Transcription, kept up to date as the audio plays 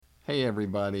Hey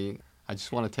everybody, I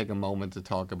just want to take a moment to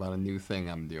talk about a new thing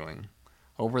I'm doing.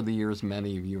 Over the years,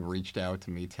 many of you have reached out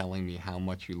to me telling me how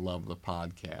much you love the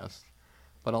podcast,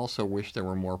 but also wish there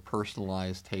were more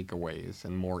personalized takeaways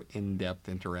and more in-depth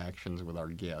interactions with our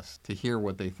guests to hear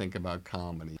what they think about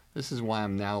comedy. This is why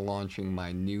I'm now launching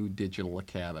my new digital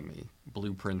academy,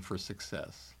 Blueprint for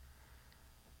Success.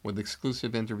 With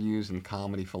exclusive interviews and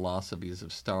comedy philosophies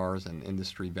of stars and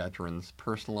industry veterans,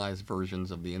 personalized versions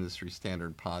of the industry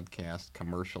standard podcast,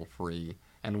 commercial-free,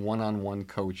 and one-on-one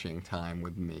coaching time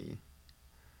with me.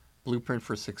 Blueprint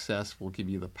for Success will give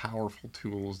you the powerful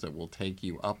tools that will take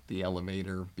you up the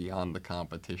elevator beyond the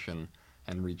competition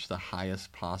and reach the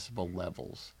highest possible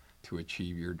levels to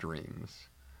achieve your dreams.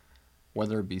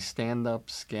 Whether it be stand-up,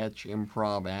 sketch,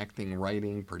 improv, acting,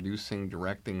 writing, producing,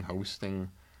 directing,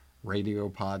 hosting, radio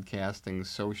podcasting,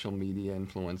 social media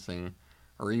influencing,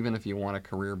 or even if you want a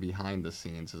career behind the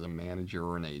scenes as a manager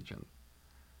or an agent.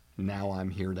 Now I'm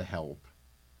here to help,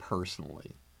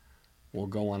 personally. We'll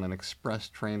go on an express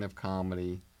train of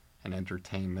comedy and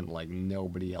entertainment like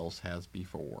nobody else has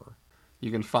before.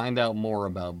 You can find out more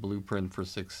about Blueprint for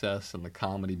Success and the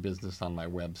comedy business on my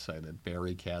website at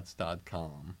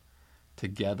barrykatz.com.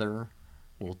 Together,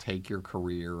 we'll take your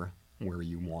career where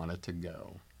you want it to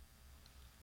go.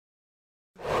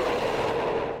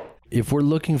 If we're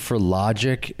looking for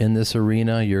logic in this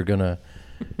arena, you're gonna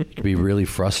be really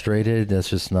frustrated. That's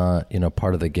just not,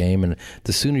 part of the game. And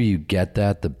the sooner you get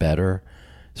that, the better.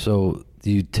 So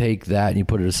you take that and you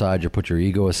put it aside, you put your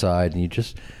ego aside, and you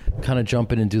just kind of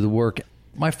jump in and do the work.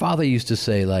 My father used to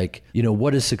say,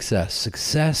 what is success?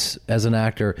 Success as an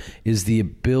actor is the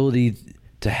ability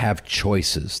to have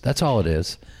choices. That's all it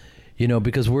is.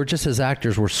 Because we're just, as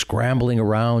actors, we're scrambling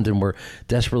around and we're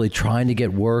desperately trying to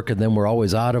get work, and then we're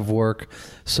always out of work.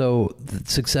 So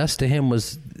success to him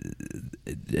was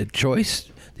a choice,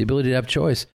 the ability to have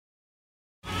choice.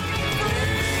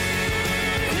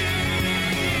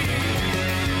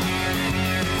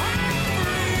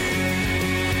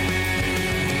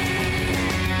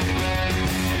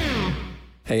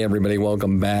 Hey everybody,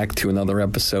 welcome back to another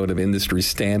episode of Industry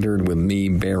Standard with me,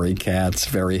 Barry Katz.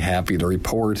 Very happy to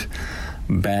report,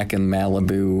 back in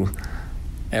Malibu,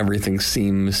 everything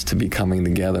seems to be coming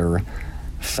together.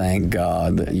 Thank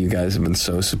God. You guys have been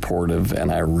so supportive,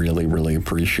 and I really, really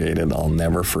appreciate it. I'll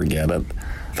never forget it.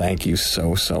 Thank you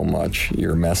so, so much.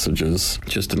 Your messages,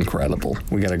 just incredible.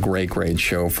 We got a great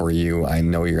show for you. I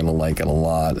know you're going to like it a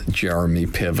lot. Jeremy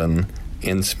Piven,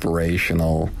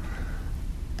 inspirational,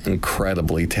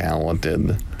 incredibly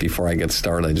talented. Before I get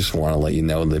started, I just want to let you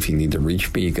know that if you need to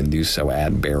reach me, you can do so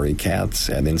at Barry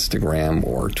Katz at Instagram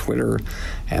or Twitter,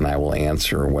 and I will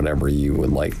answer whatever you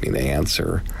would like me to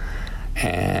answer.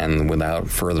 And without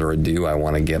further ado, I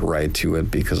want to get right to it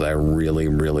because I really,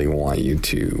 really want you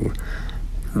to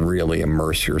really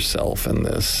immerse yourself in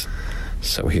this.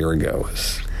 So here it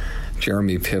goes.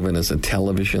 Jeremy Piven is a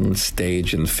television,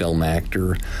 stage, and film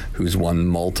actor who's won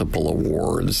multiple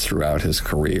awards throughout his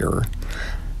career.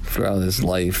 Throughout his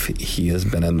life, he has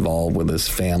been involved with his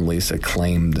family's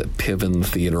acclaimed Piven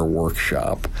Theater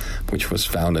Workshop, which was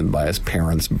founded by his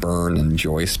parents Bern and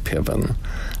Joyce Piven,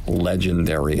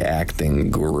 legendary acting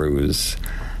gurus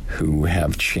who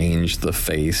have changed the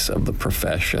face of the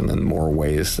profession in more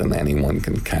ways than anyone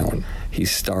can count. He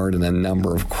starred in a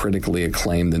number of critically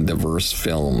acclaimed and diverse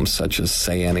films, such as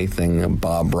Say Anything,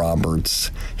 Bob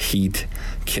Roberts, Heat,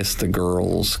 Kiss the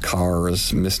Girls,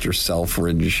 Cars, Mr.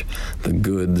 Selfridge, The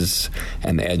Goods,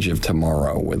 and Edge of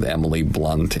Tomorrow with Emily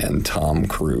Blunt and Tom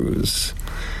Cruise.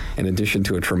 In addition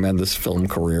to a tremendous film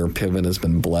career, Piven has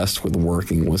been blessed with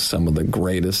working with some of the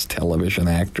greatest television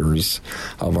actors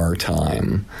of our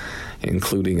time,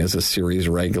 including as a series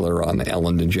regular on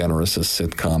Ellen DeGeneres'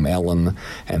 sitcom Ellen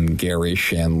and Gary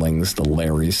Shandling's The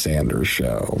Larry Sanders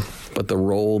Show. But the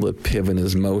role that Piven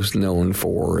is most known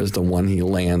for is the one he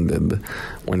landed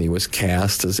when he was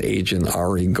cast as Agent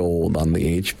Ari Gold on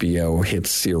the HBO hit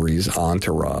series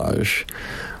Entourage,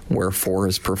 where for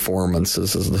his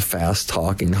performances as the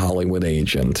fast-talking Hollywood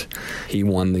agent, he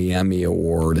won the Emmy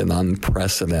Award an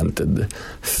unprecedented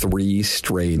 3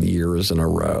 straight years in a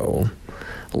row.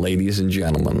 Ladies and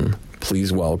gentlemen,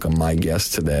 please welcome my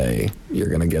guest today. You're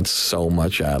going to get so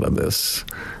much out of this.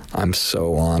 I'm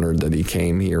so honored that he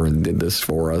came here and did this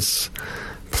for us.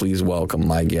 Please welcome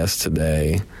my guest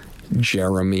today,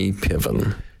 Jeremy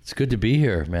Piven. It's good to be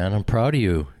here, man. I'm proud of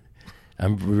you.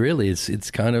 I'm really,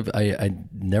 it's kind of, I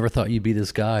never thought you'd be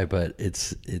this guy, but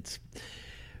it's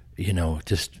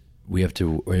just, we have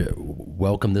to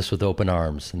welcome this with open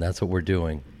arms, and that's what we're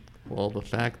doing. Well, the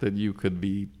fact that you could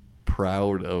be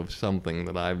proud of something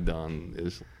that I've done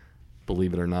is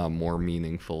believe it or not, more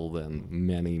meaningful than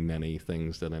many, many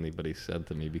things that anybody said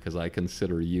to me, because I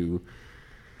consider you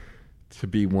to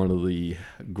be one of the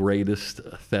greatest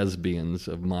thespians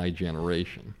of my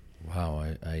generation. Wow,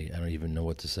 I don't even know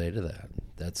what to say to that.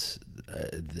 That's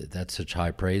such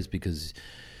high praise because,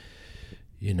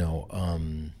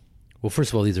 well,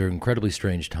 first of all, these are incredibly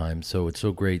strange times, so it's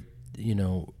so great,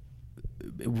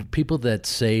 people that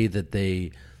say that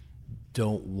they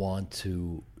don't want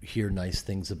to hear nice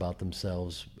things about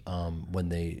themselves when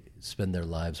they spend their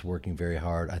lives working very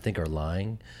hard, I think are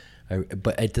lying.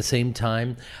 But at the same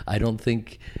time, I don't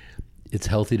think it's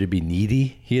healthy to be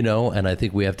needy, and I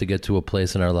think we have to get to a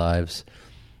place in our lives.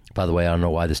 By the way, I don't know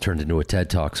why this turned into a TED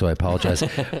Talk, so I apologize.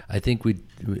 I think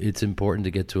it's important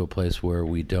to get to a place where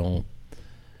we don't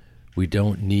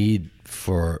need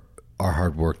for our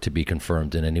hard work to be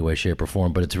confirmed in any way, shape, or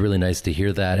form. But it's really nice to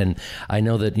hear that. And I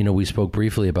know that, we spoke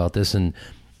briefly about this, and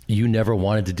you never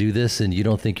wanted to do this, and you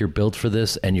don't think you're built for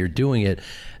this, and you're doing it.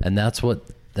 And that's what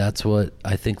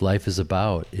I think life is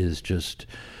about, is just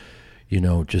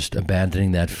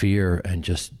abandoning that fear and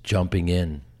just jumping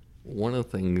in. One of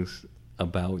the things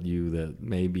about you that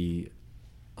maybe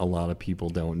a lot of people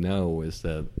don't know is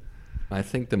that I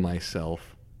think to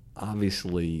myself,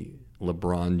 obviously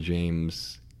LeBron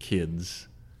James kids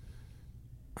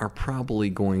are probably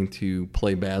going to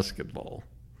play basketball,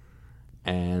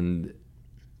 and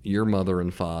your mother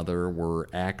and father were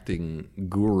acting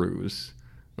gurus,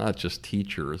 not just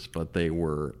teachers, but they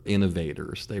were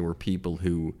innovators. They were people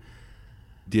who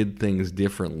did things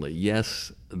differently.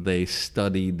 Yes, they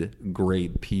studied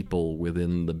great people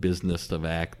within the business of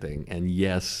acting, and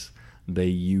yes, they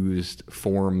used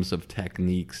forms of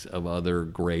techniques of other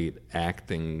great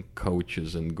acting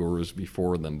coaches and gurus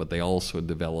before them, but they also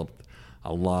developed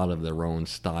a lot of their own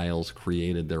styles,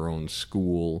 created their own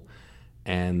school,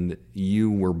 and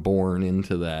you were born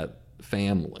into that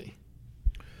family.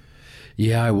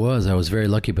 Yeah, I was very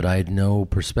lucky, but I had no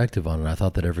perspective on it. I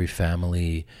thought that every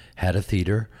family had a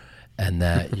theater, and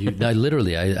that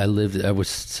I was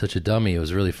such a dummy. It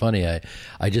was really funny.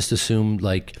 I just assumed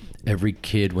like every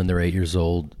kid when they're 8 years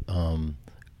old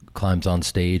climbs on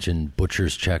stage and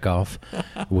butchers Chekhov,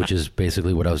 which is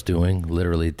basically what I was doing.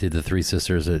 Literally did the Three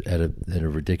Sisters at a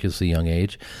ridiculously young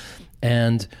age.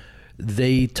 And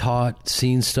they taught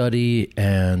scene study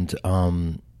and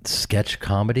sketch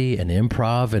comedy and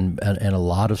improv and a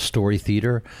lot of story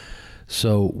theater.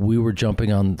 So we were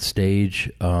jumping on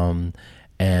stage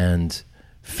and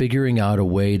figuring out a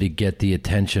way to get the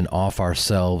attention off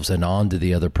ourselves and onto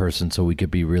the other person so we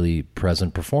could be really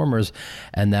present performers.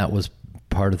 And that was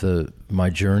part of my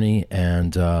journey.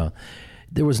 And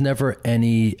there was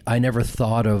I never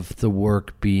thought of the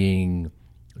work being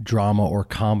drama or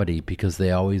comedy because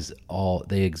they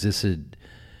existed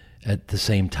at the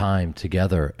same time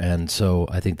together. And so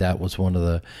I think that was one of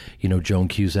the, Joan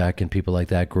Cusack and people like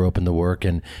that grew up in the work,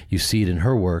 and you see it in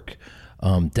her work,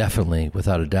 definitely,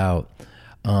 without a doubt.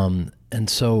 And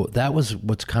so that was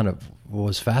what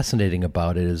was fascinating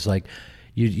about it, is like,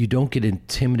 you don't get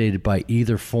intimidated by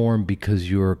either form because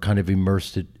you're kind of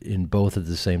immersed in both at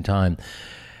the same time.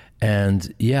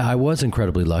 And yeah, I was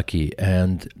incredibly lucky.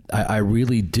 And I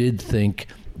really did think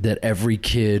that every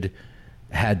kid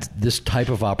had this type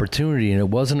of opportunity. And it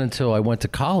wasn't until I went to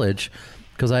college,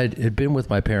 because I had been with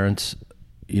my parents,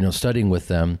 studying with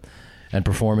them and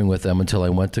performing with them until I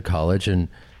went to college. And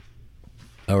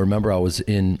I remember I was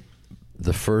in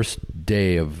the first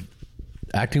day of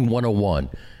Acting 101,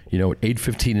 at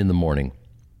 8:15 in the morning.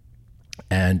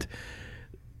 And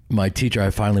my teacher,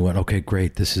 I finally went, okay,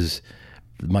 great. This is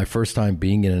my first time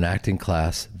being in an acting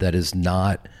class that is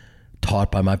not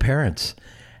taught by my parents.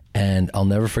 And I'll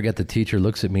never forget, the teacher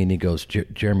looks at me and he goes,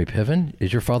 Jeremy Piven?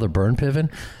 Is your father Bern Piven?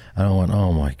 And I went,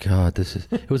 oh my God,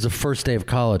 it was the first day of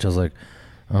college. I was like,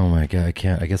 oh my God,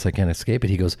 I guess I can't escape it.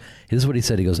 He goes, this is what he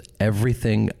said. He goes,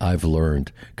 everything I've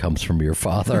learned comes from your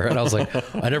father. And I was like,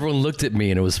 and everyone looked at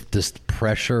me, and it was just,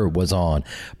 pressure was on.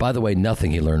 By the way,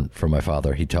 nothing he learned from my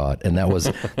father, he taught. And that was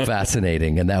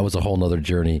fascinating. And that was a whole nother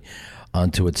journey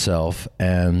unto itself.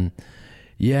 And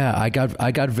yeah, I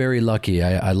got very lucky.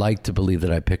 I like to believe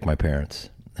that I picked my parents,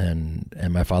 and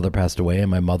my father passed away, and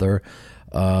my mother,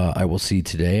 I will see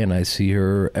today, and I see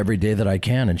her every day that I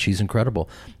can, and she's incredible.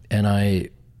 And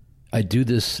I do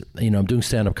this, I'm doing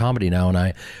stand-up comedy now, and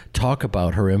I talk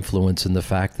about her influence and the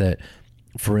fact that,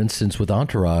 for instance, with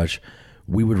Entourage,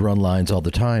 we would run lines all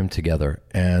the time together.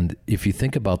 And if you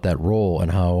think about that role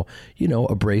and how,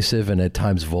 abrasive and at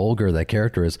times vulgar that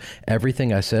character is,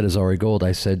 everything I said as Ari Gold,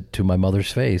 I said to my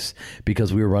mother's face,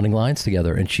 because we were running lines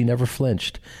together, and she never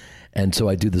flinched. And so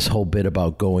I do this whole bit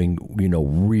about going,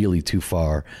 really too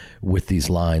far with these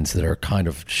lines that are kind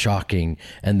of shocking,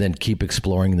 and then keep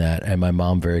exploring that. And my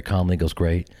mom very calmly goes,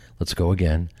 "Great, let's go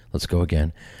again. Let's go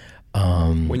again."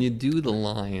 When you do the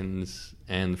lines,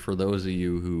 and for those of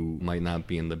you who might not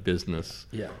be in the business,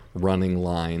 running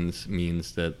lines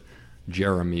means that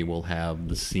Jeremy will have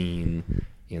the scene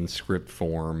in script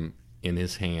form in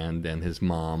his hand, and his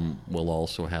mom will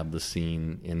also have the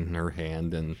scene in her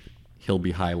hand, and he'll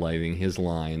be highlighting his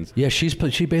lines. Yeah, she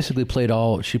basically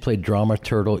she played Drama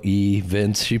Turtle E,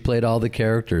 Vince. She played all the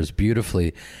characters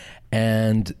beautifully.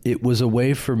 And it was a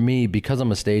way for me, because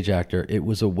I'm a stage actor, it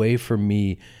was a way for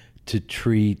me to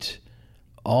treat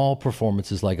all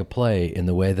performances like a play, in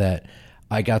the way that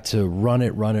I got to run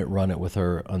it with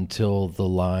her until the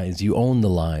lines, you own the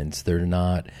lines. You're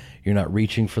not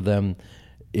reaching for them.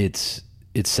 It's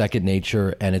second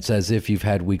nature, and it's as if you've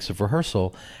had weeks of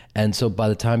rehearsal. And so by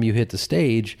the time you hit the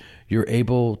stage, you're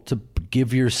able to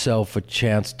give yourself a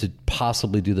chance to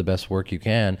possibly do the best work you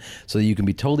can, so that you can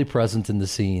be totally present in the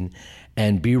scene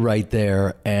and be right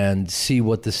there and see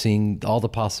what the scene, all the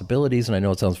possibilities. And I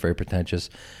know it sounds very pretentious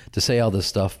to say all this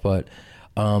stuff, but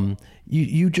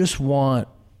you just want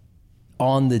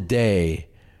on the day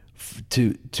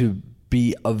to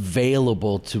be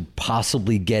available to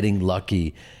possibly getting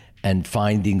lucky and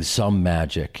finding some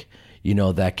magic,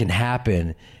 that can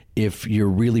happen if you're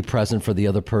really present for the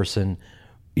other person,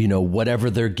 whatever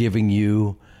they're giving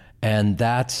you. And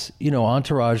that's,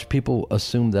 Entourage, people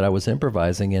assumed that I was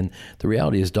improvising. And the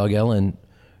reality is Doug Ellin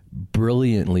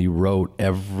brilliantly wrote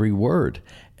every word.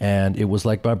 And it was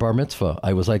like my bar mitzvah.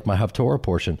 I was like my Haftorah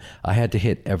portion. I had to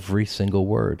hit every single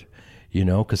word,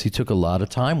 because he took a lot of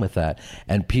time with that.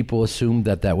 And people assumed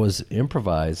that was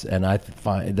improvised. And I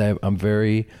find that I'm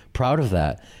very proud of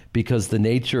that, because the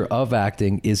nature of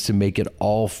acting is to make it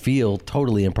all feel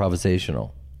totally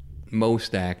improvisational.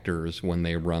 Most actors, when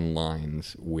they run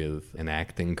lines with an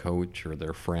acting coach or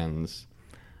their friends,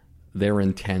 their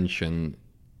intention,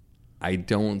 I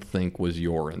don't think, was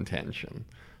your intention.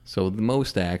 So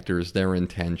most actors, their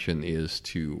intention is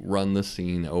to run the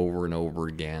scene over and over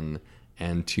again,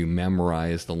 and to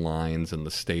memorize the lines and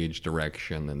the stage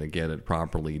direction, and to get it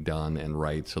properly done and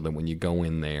right, so that when you go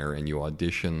in there and you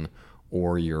audition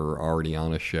or you're already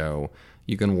on a show,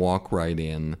 you can walk right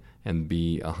in and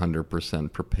be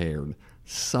 100% prepared.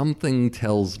 Something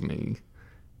tells me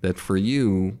that for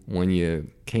you, when you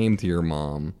came to your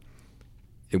mom,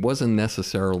 it wasn't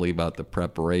necessarily about the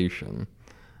preparation.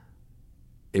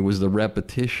 It was the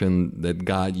repetition that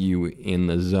got you in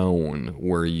the zone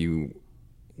where you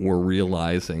were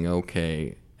realizing,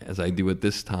 okay, as I do it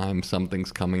this time,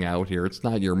 something's coming out here. It's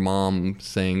not your mom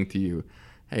saying to you,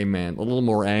 hey man, a little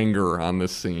more anger on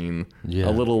this scene,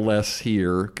 a little less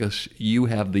here, because you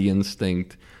have the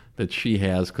instinct that she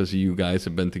has, because you guys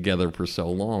have been together for so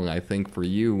long. I think for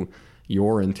you,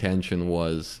 your intention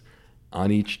was,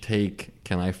 on each take,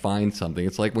 can I find something?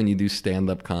 It's like when you do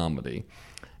stand-up comedy,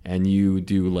 and you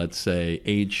do, let's say,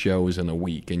 8 shows in a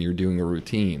week, and you're doing a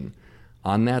routine.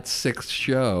 On that 6th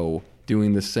show,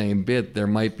 doing the same bit, there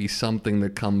might be something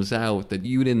that comes out that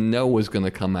you didn't know was going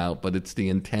to come out, but it's the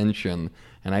intention.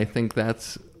 And I think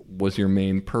was your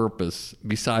main purpose,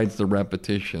 besides the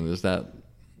repetition. Is that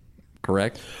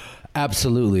correct?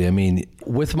 Absolutely. I mean,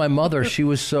 with my mother,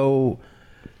 she's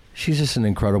just an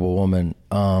incredible woman,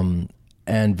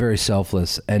 and very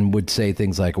selfless, and would say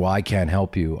things like, well, I can't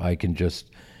help you. I can just,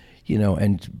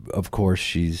 and of course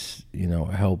she's,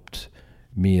 helped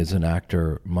me as an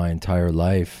actor my entire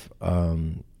life.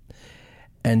 And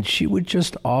she would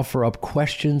just offer up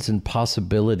questions and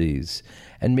possibilities.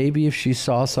 And maybe if she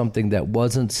saw something that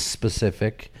wasn't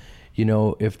specific,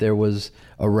 if there was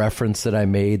a reference that I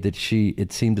made that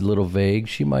it seemed a little vague,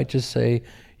 she might just say,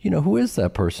 who is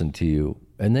that person to you?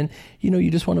 And then,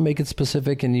 you just want to make it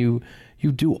specific, and you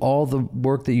do all the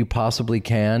work that you possibly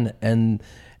can, and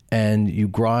you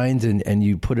grind and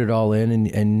you put it all in,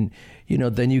 and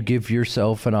then you give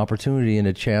yourself an opportunity and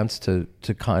a chance to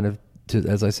kind of,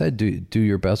 as I said, do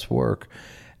your best work.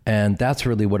 And that's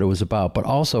really what it was about. But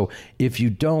also, if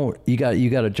you don't, you got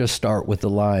to just start with the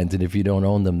lines, and if you don't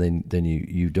own them, then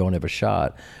you don't have a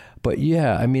shot. But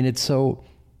yeah, I mean, it's so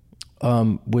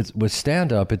with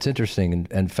stand up, it's interesting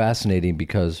and fascinating,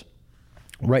 because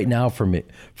right now for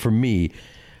me,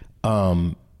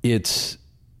 it's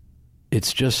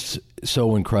just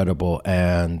so incredible,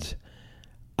 and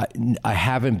I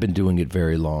haven't been doing it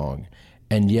very long.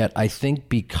 And yet I think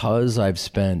because I've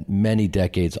spent many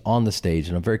decades on the stage,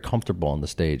 and I'm very comfortable on the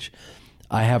stage,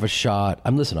 I have a shot.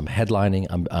 I'm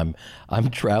headlining. I'm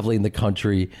traveling the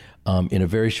country in a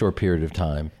very short period of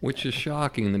time. Which is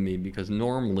shocking to me, because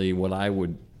normally what I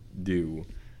would do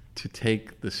to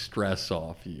take the stress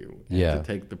off you and to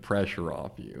take the pressure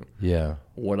off you. Yeah.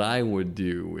 What I would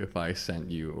do if I sent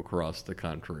you across the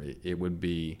country, it would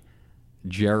be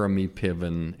Jeremy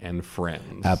Piven and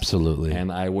Friends. Absolutely.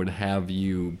 And I would have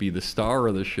you be the star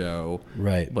of the show.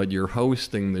 Right. But you're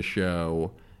hosting the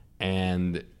show,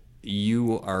 and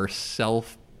you are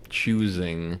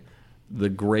self-choosing the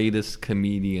greatest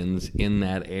comedians in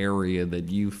that area that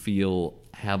you feel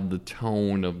have the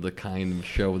tone of the kind of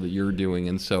show that you're doing.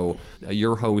 And so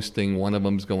you're hosting, one of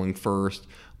them's going first,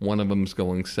 one of them's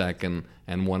going second,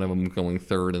 and one of them going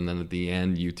third, and then at the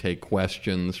end you take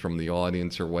questions from the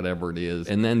audience or whatever it is.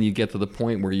 And then you get to the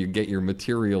point where you get your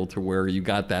material to where you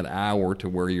got that hour to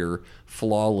where you're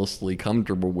flawlessly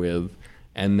comfortable with,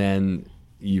 and then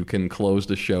you can close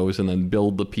the shows and then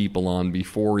build the people on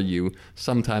before you.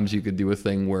 Sometimes you could do a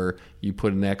thing where you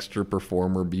put an extra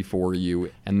performer before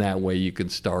you, and that way you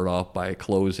could start off by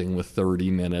closing with 30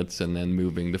 minutes and then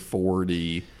moving to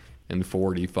 40 and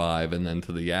 45 and then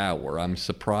to the hour. I'm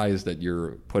surprised that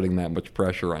you're putting that much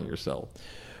pressure on yourself.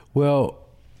 Well,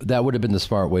 that would have been the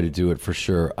smart way to do it for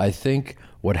sure. I think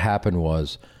what happened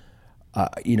was,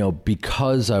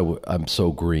 because I'm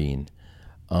so green,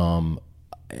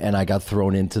 and I got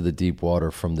thrown into the deep water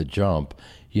from the jump,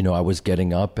 I was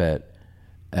getting up at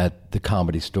the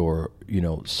Comedy Store,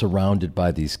 surrounded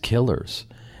by these killers.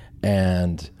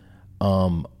 And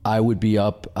I would be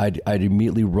up, I'd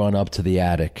immediately run up to the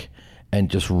attic and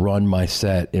just run my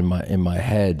set in my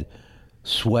head,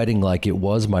 sweating like it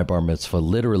was my bar mitzvah,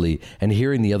 literally, and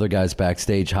hearing the other guys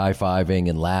backstage high-fiving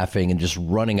and laughing and just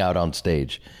running out on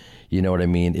stage. You know what I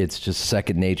mean? It's just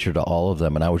second nature to all of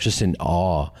them. And I was just in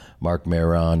awe, Mark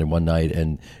Maron and one night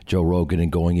and Joe Rogan,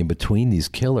 and going in between these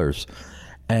killers.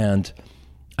 And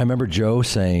I remember Joe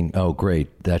saying, "Oh,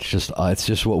 great. That's just, it's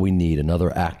just what we need.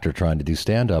 Another actor trying to do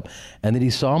stand up." And then he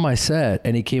saw my set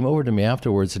and he came over to me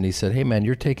afterwards and he said, "Hey man,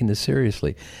 you're taking this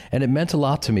seriously." And it meant a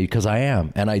lot to me because I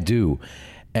am, and I do.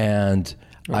 And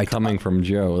coming from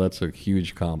Joe, that's a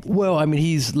huge compliment. Well, I mean,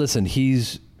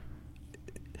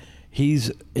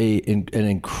 He's an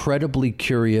incredibly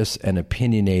curious and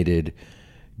opinionated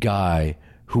guy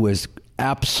who has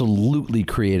absolutely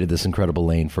created this incredible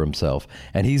lane for himself.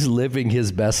 And he's living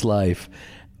his best life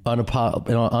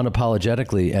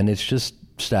unapologetically. And it's just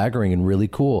staggering and really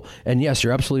cool. And yes,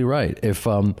 you're absolutely right. If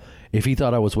he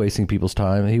thought I was wasting people's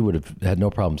time, he would have had no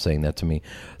problem saying that to me.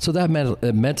 So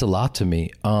it meant a lot to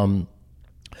me. And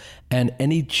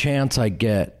any chance I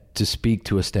get to speak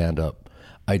to a stand-up,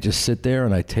 I just sit there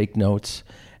and I take notes,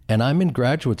 and I'm in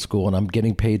graduate school and I'm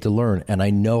getting paid to learn, and I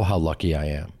know how lucky I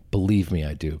am. Believe me,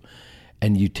 I do.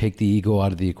 And you take the ego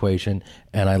out of the equation,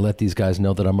 and I let these guys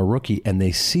know that I'm a rookie, and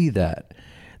they see that.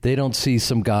 They don't see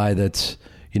some guy that's,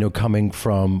 coming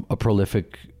from a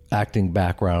prolific acting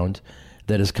background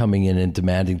that is coming in and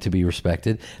demanding to be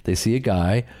respected. They see a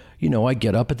guy, I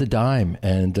get up at the Dime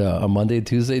and on Monday and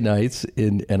Tuesday nights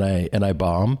and I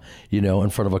bomb, in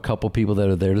front of a couple people that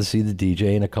are there to see the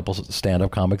DJ and a couple stand-up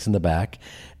comics in the back.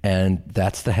 And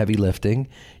that's the heavy lifting,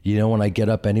 when I get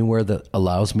up anywhere that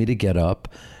allows me to get up,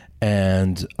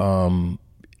 and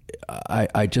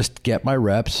I just get my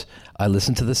reps. I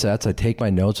listen to the sets. I take my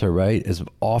notes. I write as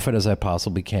often as I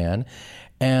possibly can.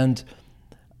 And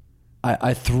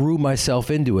I threw myself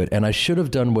into it, and I should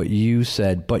have done what you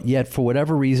said, but yet for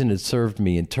whatever reason it served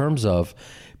me in terms of,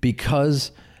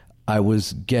 because I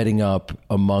was getting up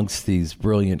amongst these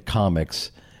brilliant comics.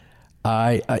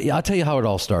 I'll tell you how it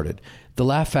all started. The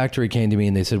Laugh Factory came to me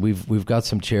and they said, we've got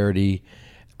some charity.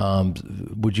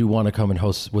 Would you want to come and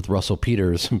host with Russell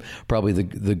Peters, probably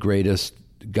the greatest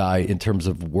guy in terms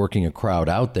of working a crowd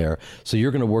out there? So you're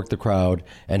going to work the crowd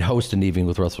and host an evening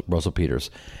with Russell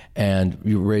Peters, and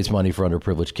you raise money for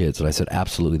underprivileged kids. And I said,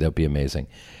 absolutely, that'd be amazing.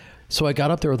 So I got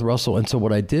up there with Russell, and so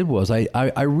what I did was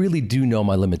I really do know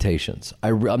my limitations.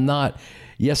 I'm not,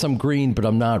 yes, I'm green, but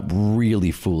I'm not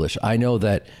really foolish. I know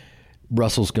that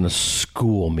Russell's going to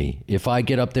school me. If I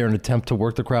get up there and attempt to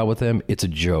work the crowd with him, it's a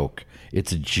joke.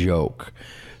 It's a joke.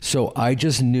 So I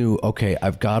just knew, okay,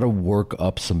 I've got to work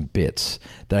up some bits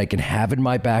that I can have in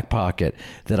my back pocket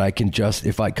that I can just,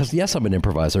 because yes, I'm an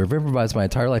improviser. I've improvised my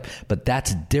entire life, but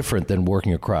that's different than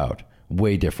working a crowd.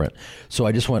 Way different. So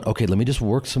I just went, okay, let me just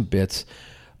work some bits.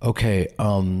 Okay,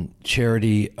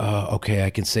 charity. Okay,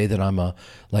 I can say that I'm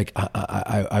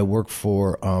I work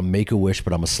for Make-A-Wish,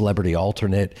 but I'm a celebrity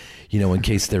alternate. In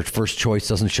case their first choice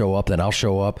doesn't show up, then I'll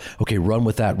show up. Okay, run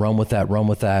with that.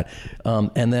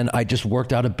 And then I just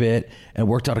worked out a bit and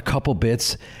worked out a couple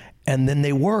bits, and then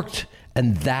they worked,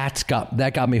 and that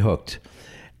got me hooked.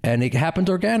 And it happened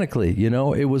organically,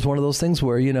 It was one of those things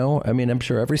where, I mean, I'm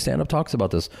sure every stand-up talks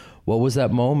about this. What was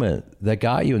that moment that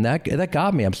got you? And that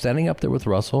got me. I'm standing up there with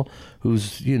Russell,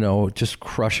 who's, just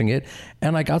crushing it.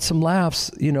 And I got some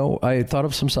laughs. I thought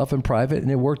of some stuff in private,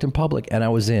 and it worked in public, and I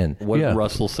was in. What did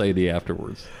Russell say to you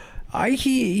afterwards?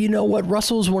 You know what?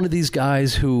 Russell's one of these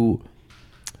guys who,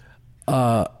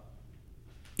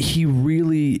 he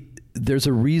really... There's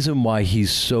a reason why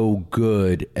he's so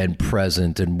good and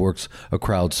present and works a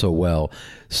crowd so well.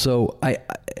 So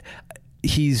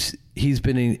he's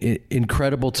been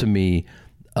incredible to me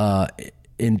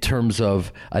in terms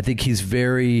of, I think he's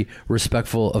very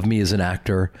respectful of me as an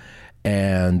actor.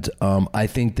 And I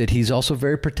think that he's also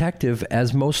very protective,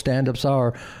 as most stand-ups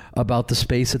are, about the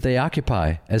space that they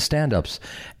occupy as stand-ups.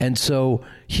 And so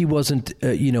he wasn't,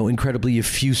 incredibly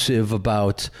effusive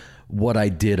about what I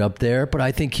did up there, but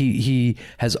I think he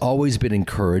has always been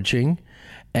encouraging,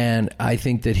 and I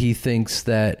think that he thinks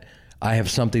that I have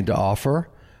something to offer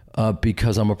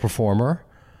because I'm a performer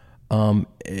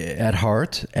at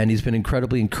heart, and he's been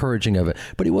incredibly encouraging of it.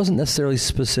 But he wasn't necessarily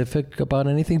specific about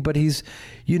anything, but he's,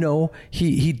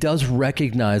 he does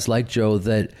recognize, like Joe,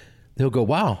 that he'll go,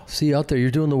 wow, see you out there,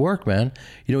 you're doing the work, man.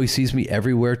 He sees me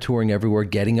everywhere, touring everywhere,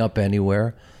 getting up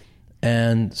anywhere.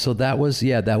 And so that was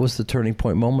the turning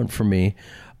point moment for me.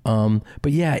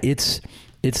 But yeah, it's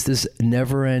this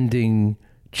never ending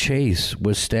chase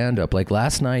with stand up. Like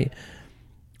last night,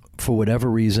 for whatever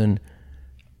reason,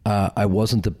 I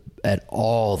wasn't at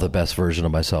all the best version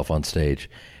of myself on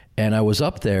stage. And I was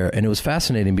up there, and it was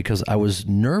fascinating because I was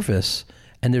nervous,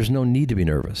 and there's no need to be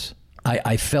nervous.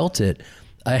 I felt it.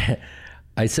 I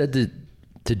said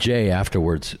to Jay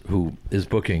afterwards, who is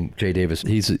booking, Jay Davis,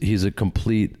 he's a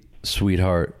complete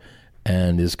sweetheart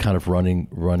and is kind of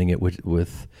running it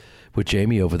with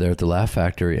Jamie over there at the Laugh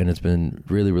Factory, and it's been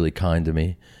really, really kind to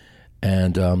me.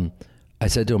 And I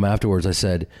said to him afterwards, I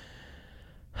said,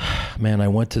 man, I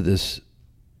went to this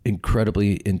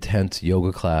incredibly intense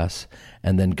yoga class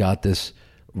and then got this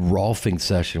Rolfing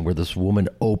session where this woman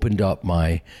opened up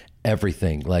my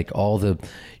everything, like all the,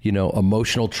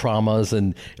 emotional traumas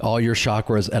and all your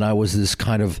chakras. And I was this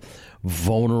kind of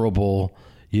vulnerable,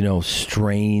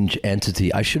 strange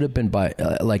entity. I should have been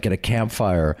like at a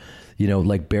campfire,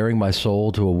 like bearing my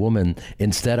soul to a woman.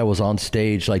 Instead, I was on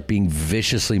stage, like being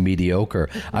viciously mediocre.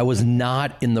 I was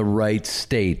not in the right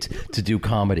state to do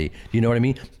comedy. You know what I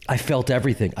mean? I felt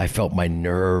everything. I felt my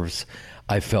nerves.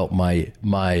 I felt I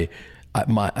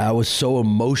was so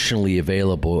emotionally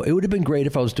available. It would have been great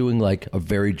if I was doing like a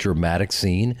very dramatic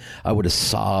scene. I would have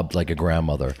sobbed like a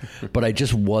grandmother, but I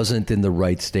just wasn't in the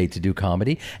right state to do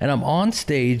comedy. And I'm on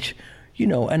stage,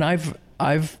 and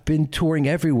I've been touring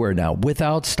everywhere now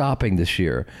without stopping this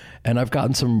year. And I've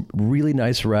gotten some really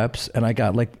nice reps, and I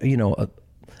got like, I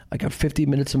got 50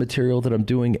 minutes of material that I'm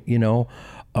doing,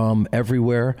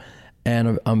 everywhere.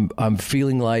 And I'm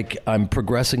feeling like I'm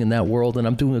progressing in that world, and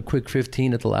I'm doing a quick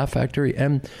 15 at the Laugh Factory.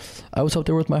 And I was up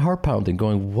there with my heart pounding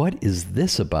going, what is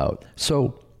this about?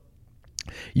 So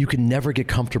you can never get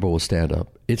comfortable with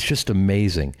stand-up. It's just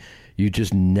amazing. You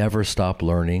just never stop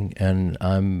learning, and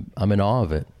I'm in awe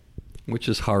of it. Which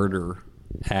is harder,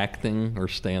 acting or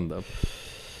stand-up?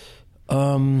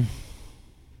 I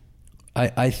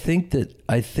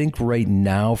think right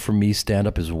now for me,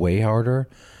 stand-up is way harder.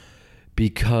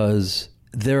 Because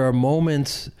there are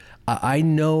moments, I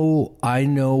know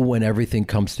when everything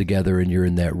comes together and you're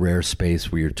in that rare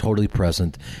space where you're totally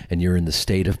present and you're in the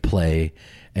state of play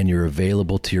and you're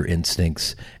available to your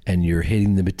instincts and you're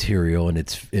hitting the material and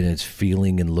it's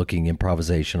feeling and looking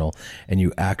improvisational, and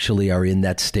you actually are in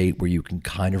that state where you can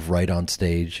kind of write on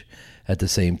stage at the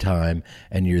same time,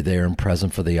 and you're there and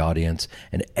present for the audience,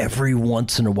 and every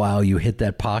once in a while you hit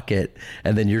that pocket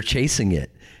and then you're chasing it.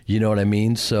 You know what I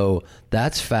mean? So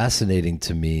that's fascinating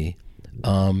to me.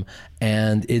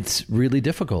 And it's really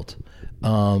difficult.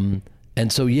 And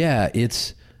so, yeah,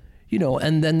 it's,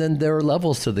 and then there are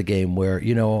levels to the game where,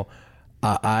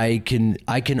 I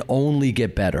can only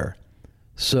get better.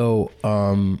 So,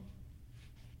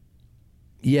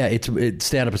 yeah,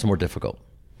 stand-up is more difficult.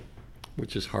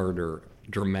 Which is harder,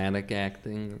 dramatic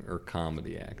acting or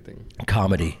comedy acting?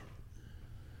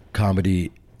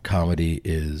 Comedy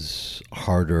is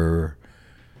harder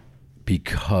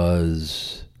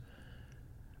because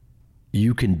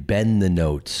you can bend the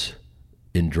notes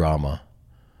in drama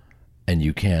and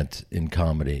you can't in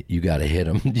comedy. You got to hit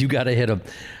him. You got to hit him.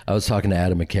 I was talking to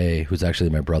Adam McKay, who's actually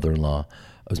my brother-in-law.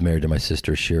 I was married to my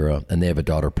sister Shira, and they have a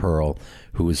daughter Pearl,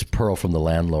 who is Pearl from The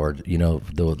Landlord. You know,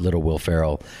 the little Will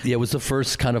Ferrell. Yeah, it was the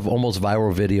first kind of almost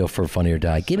viral video for Funny or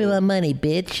Die. Give me my money,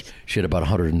 bitch. She had about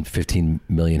 115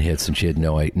 million hits, and she had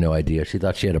no idea. She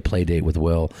thought she had a play date with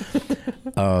Will.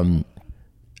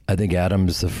 I think Adam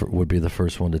would be the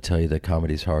first one to tell you that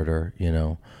comedy's harder. You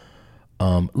know.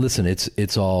 Listen,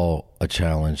 it's all a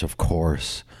challenge, of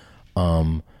course.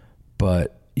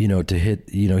 But, you know, to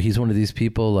hit, you know, he's one of these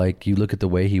people, like, you look at the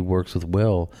way he works with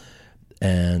Will,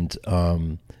 and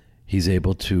he's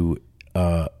able to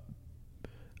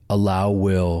allow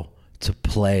Will to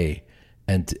play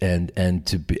and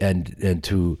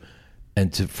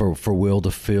for Will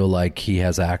to feel like he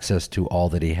has access to all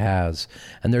that he has.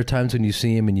 And there are times when you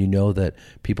see him and you know that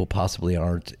people possibly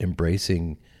aren't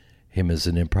embracing him as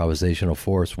an improvisational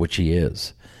force, which he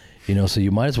is. You know, so you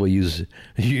might as well use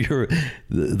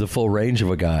the full range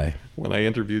of a guy. When I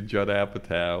interviewed Judd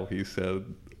Apatow, he said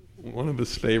one of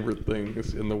his favorite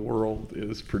things in the world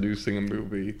is producing a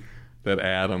movie that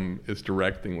Adam is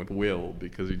directing with Will,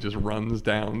 because he just runs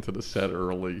down to the set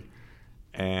early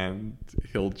and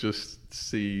he'll just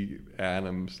see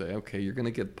Adam say, okay, you're going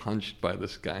to get punched by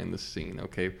this guy in this scene.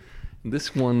 Okay,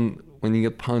 this one, when you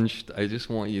get punched, I just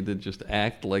want you to just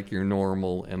act like you're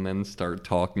normal and then start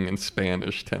talking in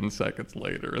Spanish 10 seconds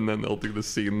later. And then they'll do the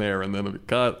scene there, and then it'll be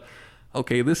cut.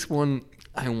 Okay, this one,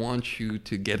 I want you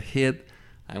to get hit.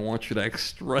 I want you to act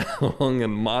strong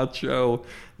and macho.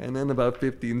 And then about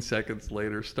 15 seconds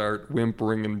later, start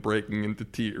whimpering and breaking into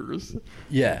tears.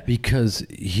 Yeah, because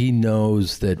he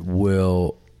knows that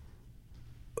Will,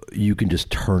 you can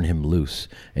just turn him loose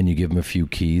and you give him a few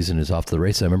keys and is off to the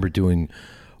races. I remember doing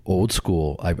Old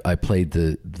School. I played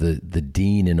the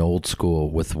dean in Old School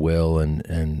with Will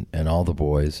and all the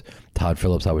boys. Todd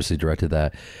Phillips obviously directed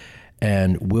that.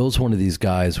 And Will's one of these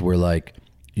guys where, like,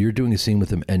 you're doing a scene with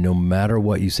him, and no matter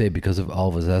what you say, because of all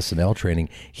of his SNL training,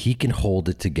 he can hold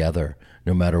it together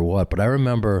no matter what. But I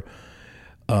remember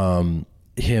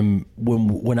him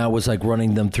when I was like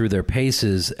running them through their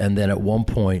paces, and then at one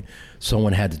point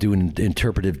someone had to do an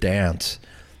interpretive dance,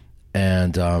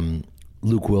 and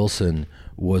Luke Wilson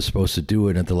was supposed to do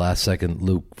it. At the last second,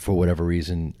 Luke, for whatever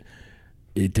reason,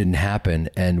 it didn't happen,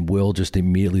 and Will just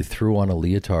immediately threw on a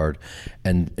leotard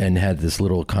and had this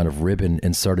little kind of ribbon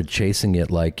and started chasing it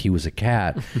like he was a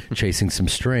cat chasing some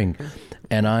string.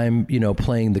 And I'm, you know,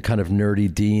 playing the kind of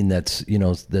nerdy dean that's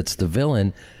the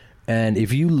villain. And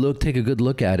if you take a good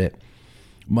look at it,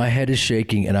 my head is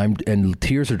shaking and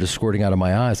tears are just squirting out of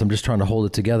my eyes. I'm just trying to hold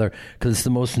it together because it's the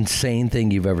most insane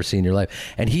thing you've ever seen in your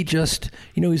life. And he just,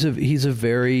 you know, he's a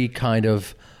very kind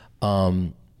of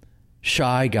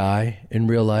shy guy in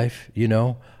real life, you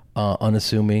know,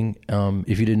 unassuming.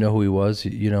 If you didn't know who he was,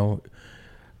 you know,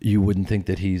 you wouldn't think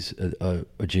that he's a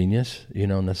genius, you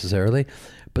know, necessarily.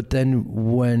 But then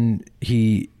when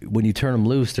you turn him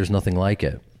loose, there's nothing like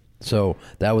it. So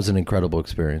that was an incredible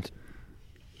experience.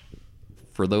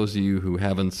 For those of you who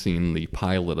haven't seen the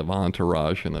pilot of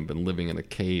Entourage and have been living in a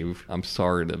cave, I'm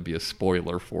sorry to be a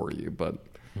spoiler for you, but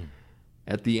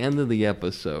at the end of the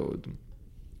episode,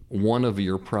 one of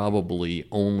your probably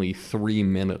only 3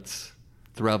 minutes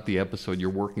throughout the episode, you're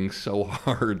working so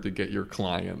hard to get your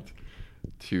client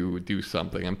to do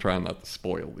something. I'm trying not to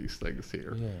spoil these things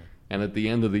here. Yeah. And at the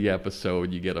end of the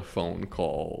episode, you get a phone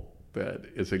call that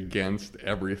is against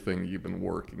everything you've been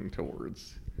working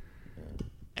towards. Yeah.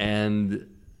 And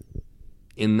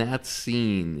in that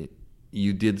scene,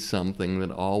 you did something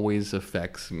that always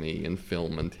affects me in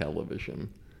film and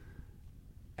television.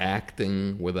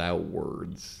 Acting without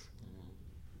words.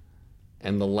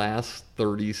 And the last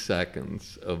 30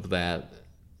 seconds of that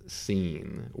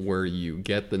scene where you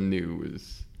get the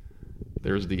news,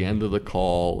 there's the end of the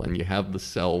call and you have the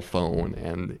cell phone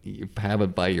and you have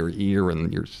it by your ear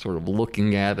and you're sort of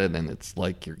looking at it and it's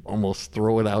like you almost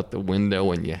throw it out the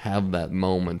window and you have that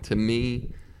moment. To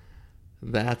me,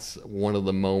 that's one of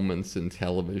the moments in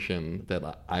television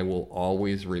that I will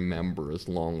always remember as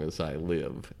long as I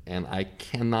live. And I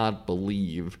cannot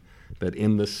believe that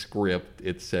in the script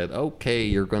it said, okay,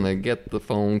 you're going to get the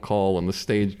phone call and the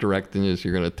stage directing is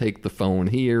you're going to take the phone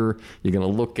here, you're going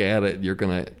to look at it, you're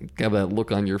going to have that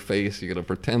look on your face, you're going to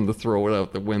pretend to throw it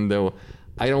out the window.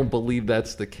 I don't believe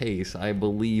that's the case. I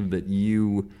believe that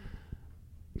you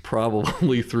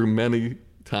probably through many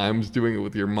times doing it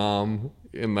with your mom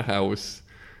in the house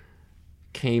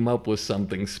came up with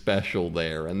something special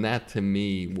there. And that to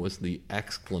me was the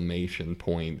exclamation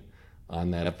point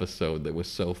on that episode that was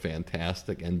so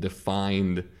fantastic and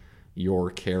defined your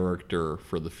character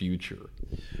for the future.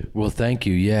 Well, thank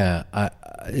you. Yeah, I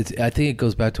think it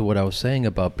goes back to what I was saying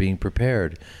about being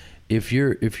prepared. If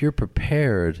you're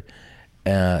prepared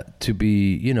to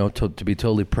be, to be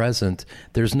totally present,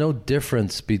 there's no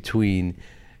difference between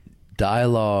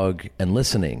dialogue and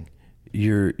listening.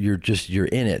 You're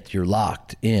in it. You're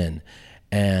locked in,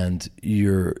 and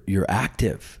you're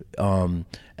active,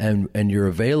 and you're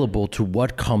available to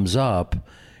what comes up.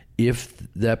 If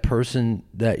that person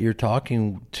that you're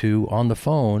talking to on the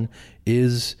phone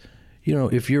is,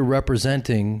 if you're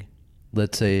representing,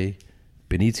 let's say,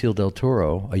 Benicio del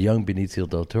Toro, a young Benicio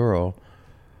del Toro,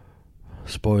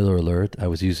 spoiler alert, I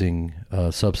was using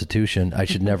substitution. I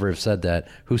should never have said that.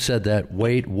 Who said that?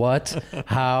 Wait, what?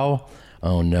 How?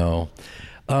 Oh, no.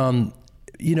 When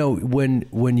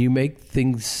you make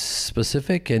things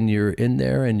specific and you're in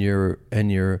there and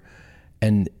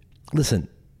listen,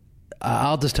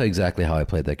 I'll just tell you exactly how I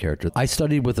played that character. I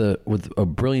studied with a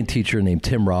brilliant teacher named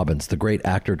Tim Robbins, the great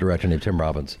actor-director named Tim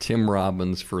Robbins. Tim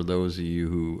Robbins, for those of you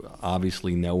who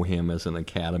obviously know him as an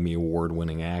Academy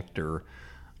Award-winning actor,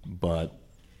 but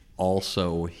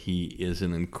also he is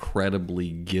an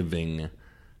incredibly giving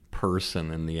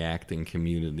person in the acting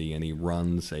community, and he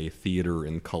runs a theater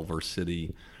in Culver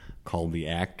City called the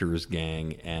Actors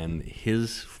Gang, and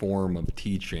his form of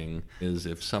teaching is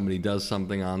if somebody does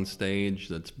something on stage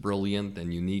that's brilliant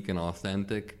and unique and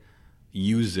authentic,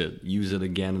 use it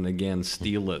again and again,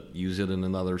 steal it, use it in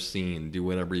another scene, do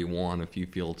whatever you want if you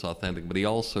feel it's authentic. But he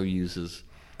also uses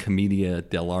commedia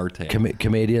dell'arte.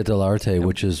 Commedia dell'arte,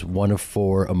 which is one of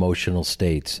 4 emotional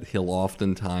states. He'll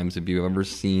oftentimes, if you've ever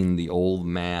seen the old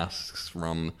masks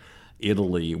from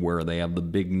Italy where they have the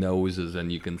big noses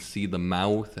and you can see the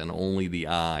mouth and only the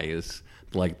eyes,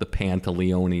 like the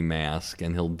Pantaleone mask,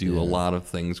 and he'll do a lot of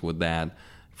things with that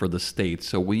for the states.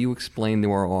 So will you explain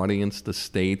to our audience the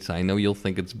states? I know you'll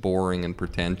think it's boring and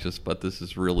pretentious, but this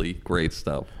is really great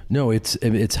stuff. No,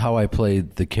 it's how I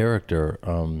played the character,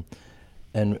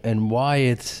 and why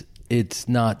it's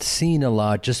not seen a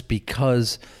lot, just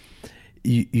because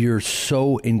you're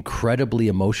so incredibly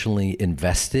emotionally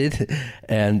invested,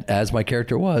 and as my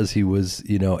character was, he was,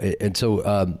 and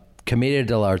so commedia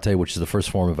dell'arte, which is the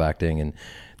first form of acting, and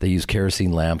they use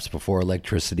kerosene lamps before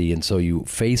electricity, and so you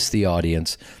face the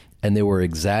audience, and there were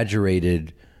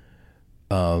exaggerated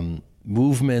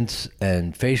movements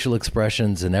and facial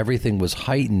expressions, and everything was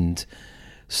heightened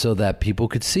so that people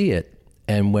could see it.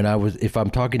 And if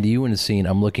I'm talking to you in a scene,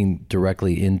 I'm looking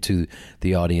directly into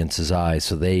the audience's eyes,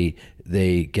 so they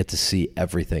get to see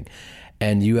everything.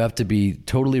 And you have to be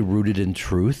totally rooted in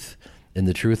truth, in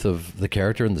the truth of the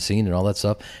character and the scene and all that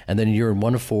stuff. And then you're in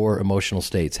one of 4 emotional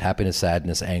states: happiness,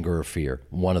 sadness, anger, or fear.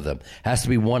 One of them. Has to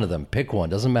be one of them. Pick one.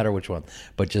 Doesn't matter which one,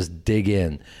 but just dig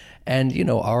in. And,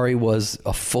 Ari was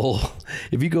a full,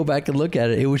 if you go back and look at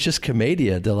it, it was just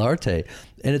commedia dell'arte.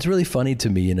 And it's really funny to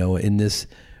me, in this,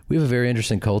 we have a very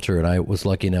interesting culture, and I was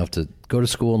lucky enough to go to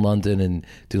school in London and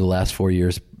do the last 4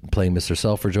 years playing Mr.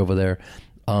 Selfridge over there.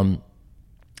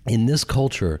 In this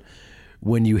culture,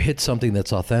 when you hit something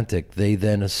that's authentic, they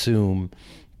then assume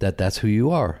that that's who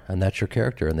you are and that's your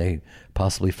character, and they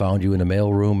possibly found you in a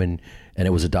mailroom and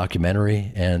it was a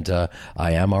documentary, and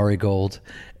I am Ari Gold,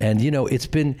 and it's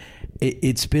been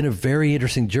a very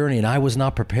interesting journey, and I was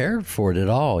not prepared for it at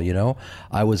all.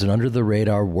 I was an under the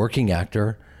radar working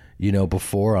actor.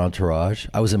 Before Entourage.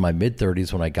 I was in my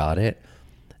mid-30s when I got it,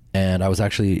 and I was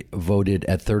actually voted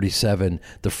at 37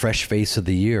 the fresh face of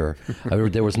the year.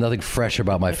 There was nothing fresh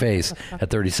about my face at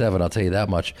 37, I'll tell you that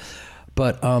much.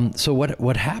 But so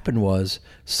what happened was,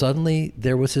 suddenly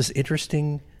there was this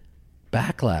interesting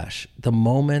backlash. The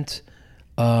moment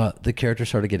the character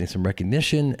started getting some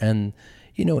recognition, and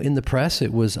in the press,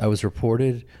 I was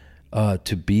reported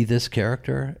to be this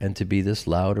character and to be this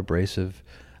loud, abrasive.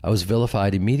 I was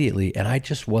vilified immediately, and I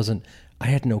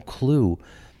had no clue,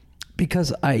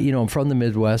 because I'm from the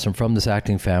Midwest, I'm from this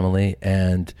acting family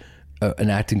and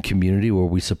an acting community where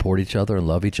we support each other and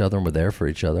love each other and we're there for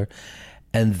each other.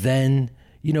 And then,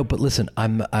 but listen,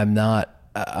 I'm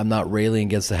not railing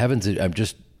against the heavens. I'm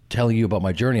just telling you about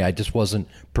my journey. I just wasn't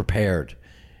prepared,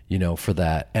 for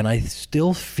that. And I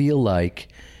still feel like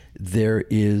there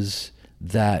is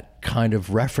that kind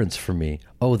of reference for me.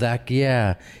 Oh,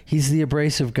 he's the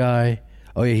abrasive guy.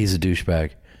 Oh yeah, he's a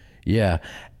douchebag. Yeah.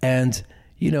 And,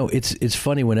 it's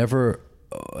funny, whenever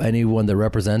anyone that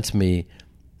represents me,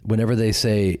 whenever they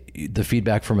say the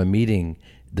feedback from a meeting,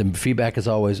 the feedback is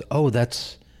always,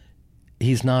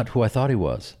 he's not who I thought he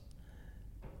was.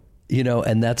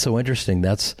 And that's so interesting.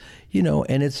 That's,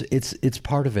 and it's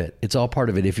part of it. It's all part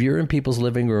of it. If you're in people's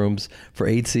living rooms for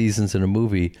 8 seasons in a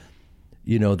movie,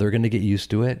 they're going to get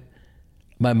used to it.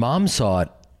 My mom saw it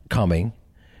coming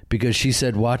because she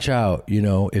said, watch out,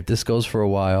 if this goes for a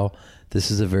while,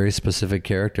 this is a very specific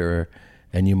character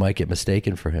and you might get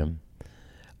mistaken for him.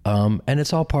 And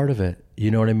it's all part of it.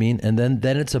 You know what I mean? And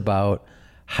then it's about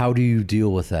how do you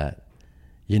deal with that?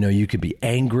 You could be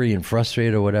angry and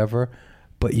frustrated or whatever,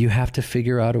 but you have to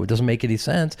figure out it doesn't make any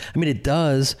sense. I mean, it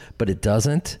does, but it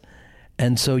doesn't.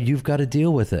 And so you've got to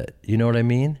deal with it. You know what I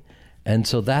mean? And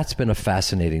so that's been a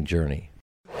fascinating journey.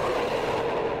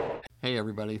 Hey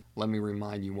everybody, let me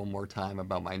remind you one more time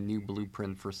about my new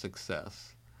Blueprint for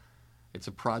Success. It's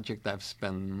a project I've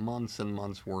spent months and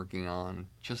months working on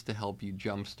just to help you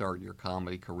jumpstart your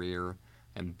comedy career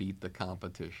and beat the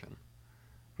competition.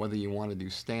 Whether you want to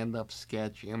do stand-up,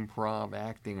 sketch, improv,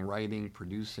 acting, writing,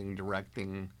 producing,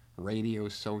 directing, radio,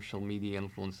 social media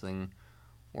influencing,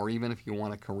 or even if you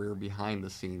want a career behind the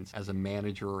scenes as a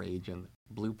manager or agent,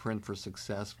 Blueprint for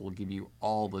Success will give you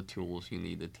all the tools you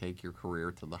need to take your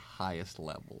career to the highest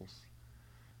levels.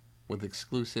 With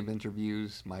exclusive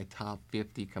interviews, my top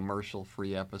 50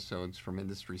 commercial-free episodes from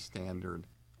Industry Standard,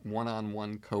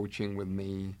 one-on-one coaching with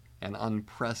me, and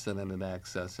unprecedented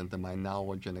access into my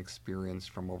knowledge and experience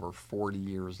from over 40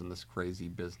 years in this crazy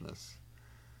business.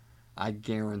 I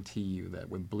guarantee you that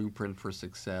with Blueprint for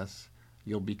Success,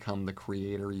 you'll become the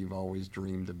creator you've always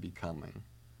dreamed of becoming.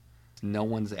 No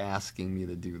one's asking me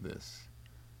to do this.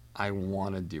 I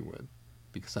want to do it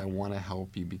because I want to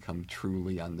help you become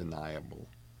truly undeniable.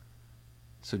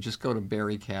 So just go to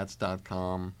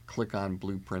barrykatz.com, click on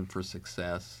Blueprint for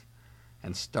Success,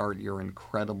 and start your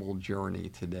incredible journey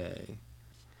today.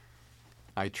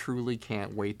 I truly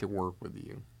can't wait to work with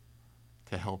you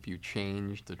to help you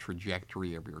change the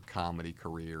trajectory of your comedy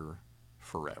career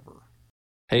forever.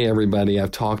 Hey everybody,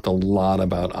 I've talked a lot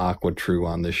about AquaTrue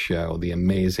on this show, the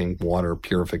amazing water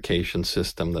purification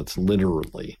system that's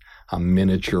literally a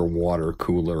miniature water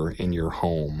cooler in your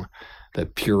home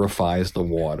that purifies the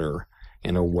water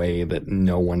in a way that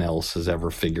no one else has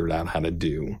ever figured out how to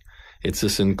do. It's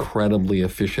this incredibly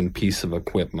efficient piece of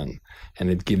equipment, and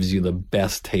it gives you the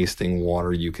best tasting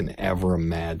water you can ever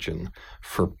imagine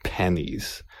for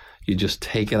pennies. You just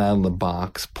take it out of the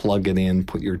box, plug it in,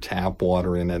 put your tap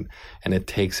water in it, and it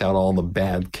takes out all the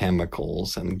bad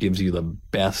chemicals and gives you the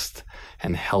best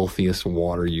and healthiest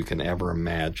water you can ever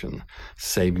imagine,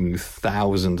 saving you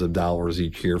thousands of dollars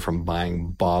each year from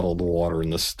buying bottled water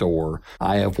in the store.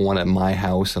 I have one at my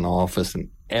house and office, and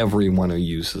everyone who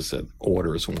uses it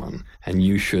orders one, and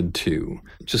you should too.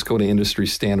 Just go to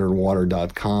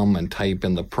industrystandardwater.com and type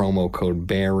in the promo code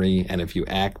Barry, and if you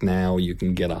act now, you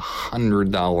can get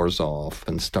 $100 off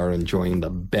and start enjoying the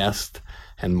best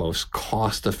and most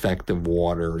cost-effective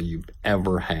water you've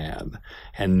ever had,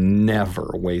 and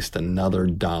never waste another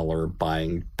dollar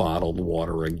buying bottled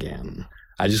water again.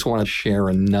 I just want to share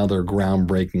another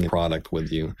groundbreaking product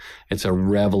with you. It's a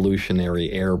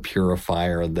revolutionary air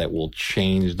purifier that will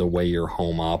change the way your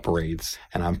home operates,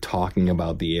 and I'm talking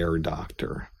about the Air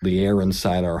Doctor. The air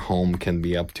inside our home can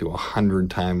be up to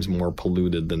 100 times more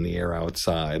polluted than the air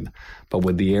outside, but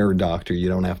with the Air Doctor, you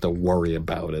don't have to worry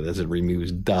about it as it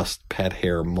removes dust, pet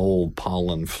hair, mold,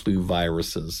 pollen, flu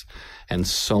viruses, and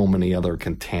so many other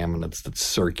contaminants that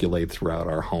circulate throughout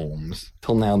our homes.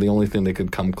 Till now, the only thing that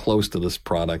could come close to this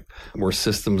product were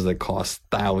systems that cost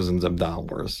thousands of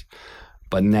dollars.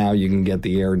 But now you can get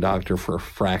the Air Doctor for a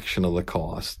fraction of the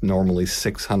cost, normally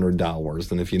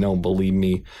 $600. And if you don't believe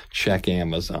me, check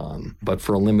Amazon. But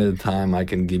for a limited time, I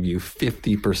can give you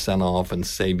 50% off and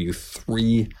save you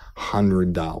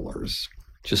 $300.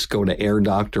 Just go to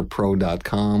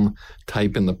airdoctorpro.com,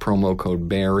 type in the promo code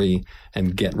Barry,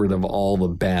 and get rid of all the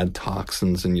bad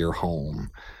toxins in your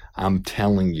home. I'm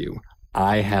telling you,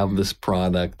 I have this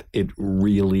product. It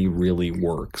really, really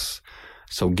works.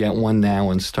 So get one now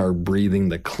and start breathing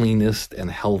the cleanest and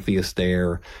healthiest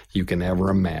air you can ever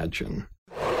imagine.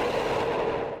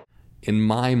 In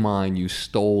my mind, you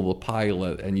stole the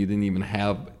pilot and you didn't even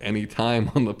have any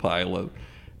time on the pilot.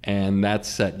 And that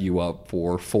set you up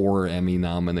for 4 Emmy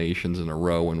nominations in a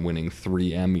row and winning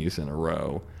 3 Emmys in a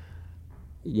row.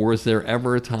 Was there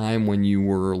ever a time when you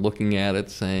were looking at it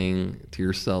saying to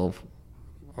yourself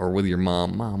or with your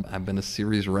mom, I've been a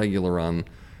series regular on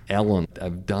Ellen.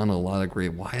 I've done a lot of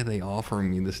great. Why are they offering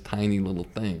me this tiny little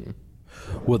thing?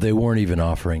 Well, they weren't even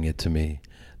offering it to me.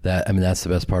 That's the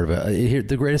best part of it. Here,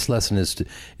 the greatest lesson is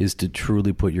to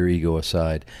truly put your ego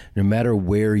aside. No matter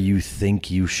where you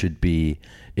think you should be,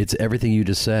 it's everything you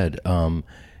just said.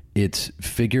 it's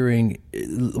figuring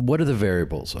what are the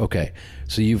variables. Okay,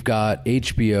 so you've got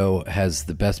HBO has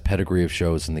the best pedigree of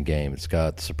shows in the game. It's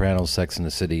got Sopranos, Sex and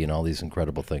the City, and all these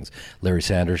incredible things. Larry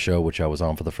Sanders Show, which I was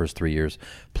on for the first 3 years,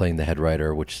 playing the head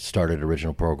writer, which started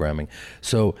original programming.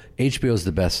 So HBO is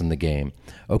the best in the game.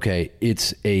 Okay,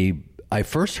 I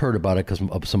first heard about it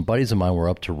because some buddies of mine were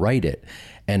up to write it,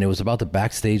 and it was about the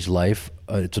backstage life.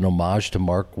 It's an homage to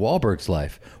Mark Wahlberg's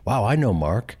life. Wow, I know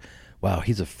Mark. Wow,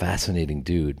 he's a fascinating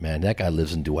dude, man. That guy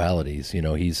lives in dualities. You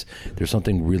know, there's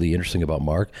something really interesting about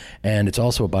Mark, and it's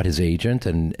also about his agent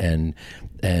and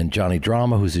Johnny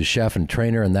Drama, who's his chef and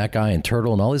trainer, and that guy and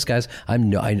Turtle and all these guys.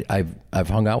 I've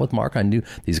hung out with Mark. I knew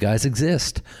these guys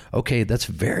exist. Okay, that's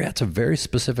a very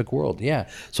specific world. Yeah.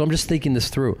 So I'm just thinking this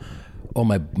through. Oh,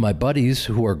 my buddies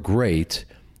who are great,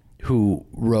 who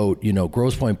wrote,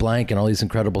 Grosse Pointe Blank and all these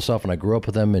incredible stuff. And I grew up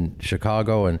with them in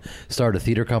Chicago and started a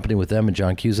theater company with them and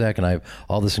John Cusack. And I have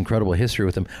all this incredible history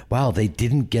with them. Wow, they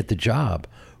didn't get the job.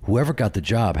 Whoever got the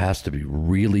job has to be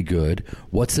really good.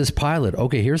 What's this pilot?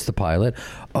 Okay, here's the pilot.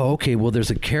 Oh, okay, well, there's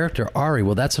a character, Ari.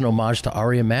 Well, that's an homage to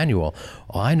Ari Emanuel.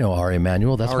 Oh, I know Ari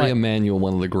Emanuel. That's Ari Emanuel,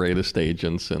 one of the greatest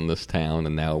agents in this town,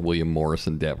 and now William Morris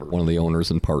Endeavor, one of the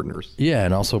owners and partners. Yeah,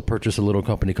 and also purchased a little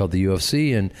company called the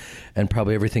UFC and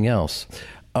probably everything else.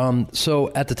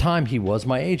 So at the time, he was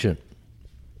my agent.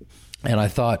 And I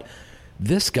thought,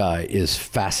 this guy is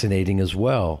fascinating as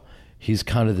well. He's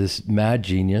kind of this mad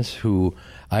genius who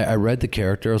I read the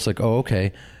character. I was like, oh,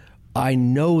 okay. I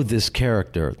know this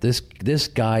character. This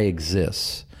guy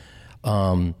exists.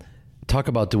 Talk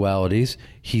about dualities.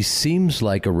 He seems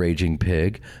like a raging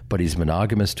pig, but he's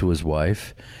monogamous to his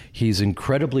wife. He's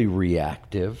incredibly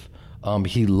reactive.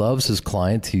 He loves his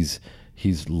clients.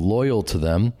 He's loyal to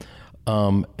them.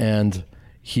 And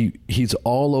he's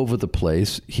all over the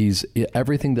place. He's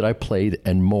everything that I played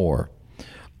and more.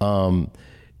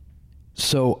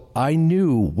 So I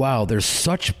knew, wow, there's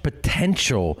such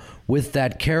potential with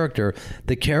that character.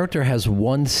 The character has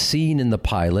one scene in the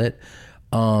pilot,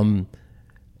 and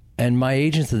my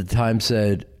agents at the time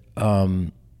said,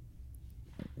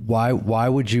 why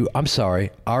would you? I'm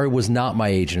sorry, Ari was not my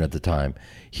agent at the time.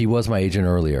 He was my agent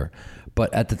earlier.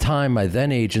 But at the time, my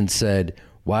then agent said,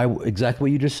 why, exactly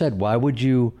what you just said, why would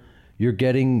you're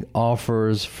getting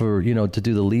offers for, to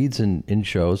do the leads in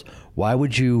shows. Why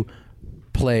would you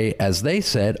play, as they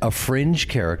said, a fringe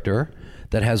character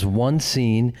that has one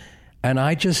scene? And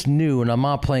I just knew, and I'm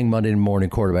not playing Monday morning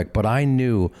quarterback, but I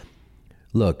knew,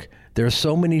 look, there are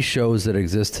so many shows that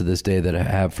exist to this day that I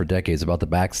have for decades about the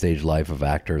backstage life of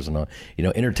actors and,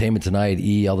 Entertainment Tonight,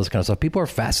 all this kind of stuff. People are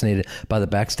fascinated by the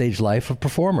backstage life of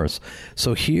performers.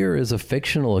 So here is a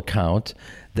fictional account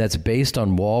that's based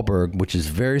on Wahlberg, which is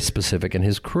very specific, and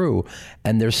his crew.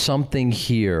 And there's something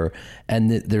here, and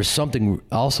there's something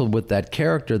also with that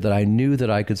character that I knew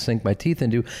that I could sink my teeth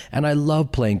into. And I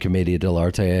love playing Commedia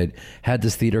dell'arte. I had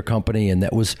this theater company, and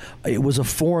it was a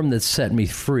form that set me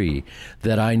free,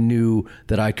 that I knew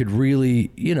that I could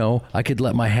really, I could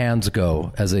let my hands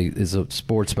go, as a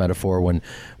sports metaphor, when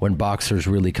boxers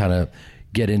really kind of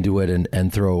get into it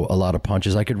and throw a lot of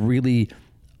punches. I could really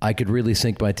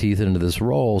sink my teeth into this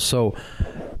role. So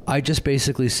I just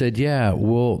basically said, yeah,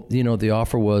 well, the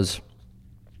offer was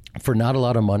for not a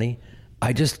lot of money.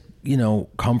 I just,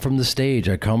 come from the stage.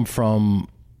 I come from,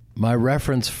 my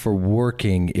reference for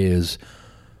working is,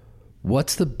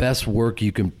 what's the best work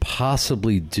you can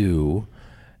possibly do?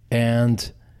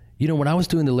 And, when I was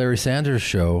doing the Larry Sanders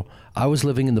Show, I was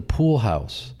living in the pool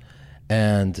house.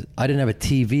 And I didn't have a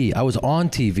TV. I was on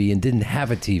TV and didn't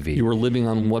have a TV. You were living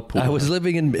on what pool? I was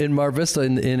living in Mar Vista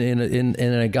in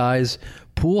a guy's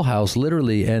pool house,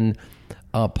 literally. And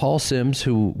Paul Sims,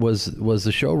 who was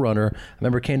the showrunner, I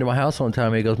remember came to my house one time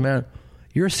and he goes, man,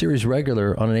 you're a series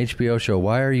regular on an HBO show.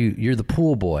 Why are you're the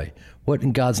pool boy? What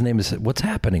in God's name what's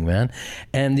happening, man?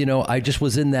 And, I just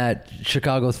was in that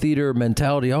Chicago theater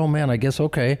mentality. Oh, man, I guess,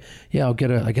 okay. Yeah,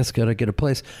 I guess gotta get a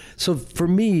place. So for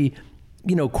me,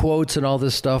 quotes and all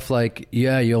this stuff like,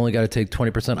 yeah, you only got to take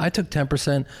 20%. I took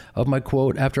 10% of my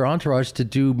quote after Entourage to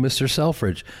do Mr.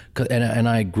 Selfridge. And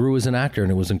I grew as an actor,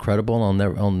 and it was incredible. And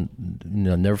I'll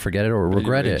never forget it or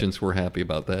regret it. Your agents were happy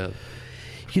about that.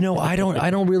 I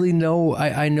don't really know.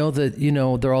 I know that,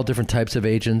 they're all different types of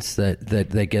agents that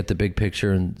they get the big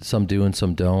picture, and some do and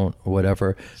some don't, or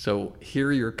whatever. So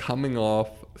here you're coming off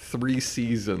 3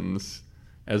 seasons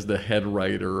as the head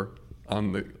writer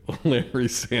on the Larry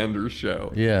Sanders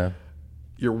Show. Yeah.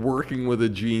 You're working with a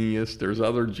genius. There's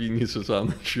other geniuses on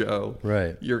the show.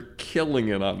 Right. You're killing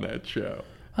it on that show.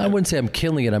 I wouldn't say I'm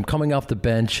killing it. I'm coming off the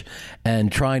bench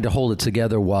and trying to hold it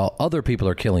together while other people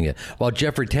are killing it. While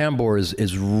Jeffrey Tambor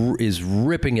is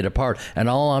ripping it apart, and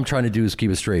all I'm trying to do is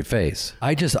keep a straight face.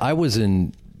 I was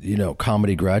in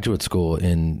comedy graduate school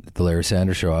in the Larry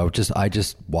Sanders Show. I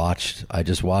just watched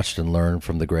and learned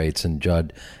from the greats. And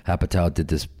Judd Apatow did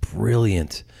this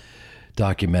brilliant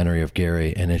documentary of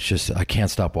Gary, and it's just, I can't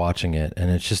stop watching it,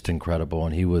 and it's just incredible.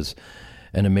 And he was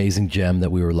an amazing gem that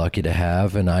we were lucky to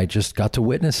have, and I just got to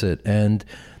witness it, and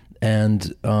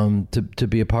to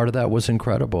be a part of that was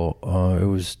incredible. It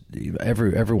was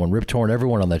everyone, Rip Torn,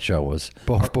 everyone on that show was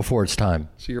before its time.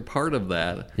 So you're part of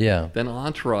that. Yeah. Then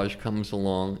Entourage comes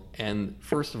along, and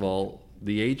first of all,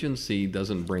 the agency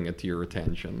doesn't bring it to your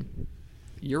attention.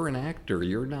 You're an actor.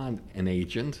 You're not an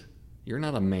agent. You're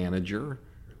not a manager.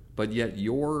 But yet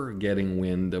you're getting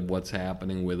wind of what's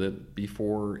happening with it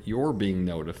before you're being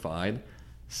notified.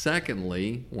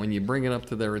 Secondly, when you bring it up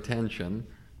to their attention,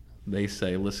 they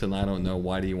say, listen, I don't know,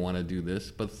 why do you want to do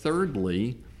this? But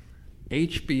thirdly,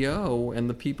 HBO and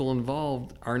the people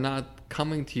involved are not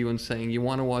coming to you and saying, you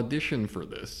want to audition for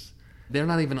this. They're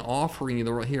not even offering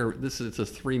you here, it's a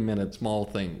 3-minute small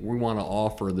thing. We want to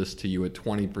offer this to you at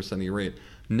 20% of your rate.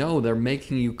 No, they're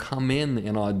making you come in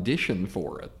and audition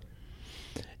for it.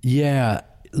 Yeah,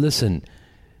 listen,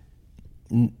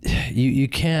 you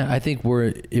can't. I think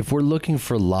if we're looking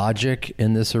for logic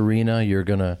in this arena, you're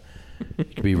gonna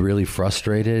be really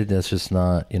frustrated. That's just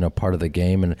not part of the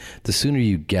game. And the sooner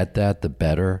you get that, the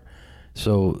better.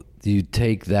 So you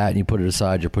take that and you put it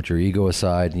aside. You put your ego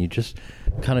aside, and you just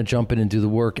kind of jump in and do the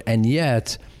work. And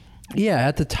yet, yeah,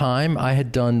 at the time I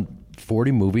had done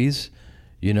 40 movies.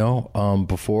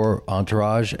 Before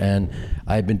Entourage, and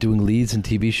I had been doing leads in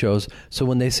TV shows. So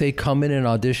when they say come in and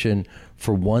audition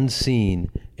for one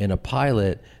scene in a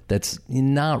pilot that's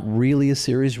not really a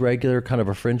series regular, kind of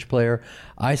a fringe player,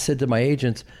 I said to my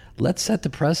agents, let's set the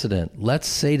precedent. Let's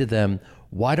say to them,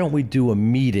 why don't we do a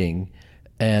meeting?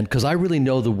 And because I really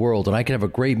know the world, and I can have a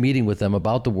great meeting with them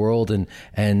about the world and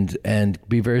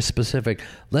be very specific.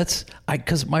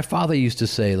 Because my father used to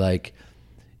say, like,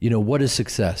 what is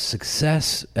success?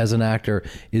 Success as an actor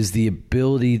is the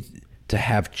ability to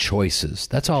have choices.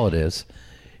 That's all it is.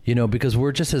 Because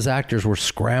we're just, as actors, we're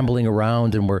scrambling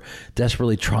around and we're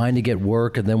desperately trying to get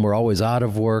work, and then we're always out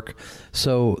of work.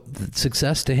 So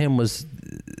success to him was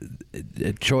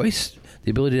a choice, the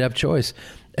ability to have choice.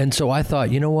 And so I thought,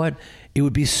 you know what? It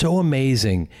would be so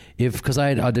amazing because I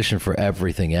had auditioned for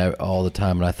everything all the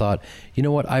time. And I thought, you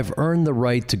know what? I've earned the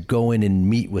right to go in and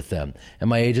meet with them. And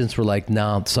my agents were like, no,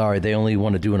 I'm sorry. They only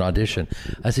want to do an audition.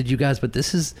 I said, you guys, but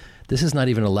this is not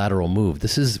even a lateral move.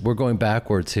 We're going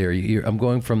backwards here. I'm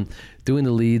going from doing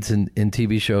the leads in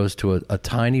TV shows to a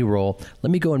tiny role.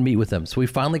 Let me go and meet with them. So we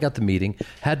finally got the meeting,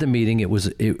 had the meeting. It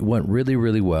went really,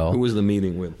 really well. Who was the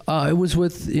meeting with? It was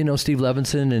with, Steve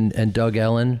Levinson and Doug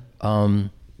Ellen. All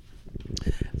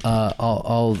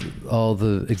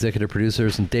the executive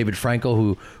producers, and David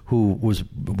Frankel, who was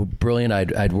brilliant.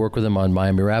 I'd worked with him on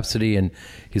Miami Rhapsody, and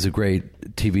he's a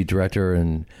great TV director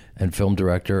and film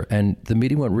director. And the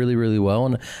meeting went really, really well.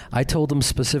 And I told them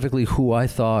specifically who I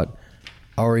thought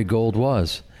Ari Gold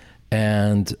was,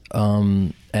 and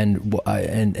the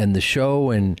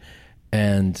show, and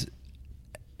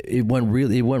it went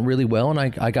really well. And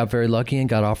I got very lucky and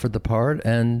got offered the part,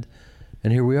 and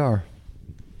here we are.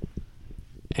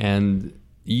 And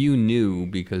you knew,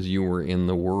 because you were in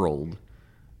the world,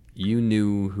 you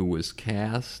knew who was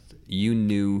cast, you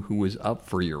knew who was up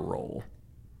for your role.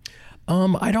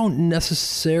 I don't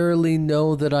necessarily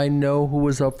know that I know who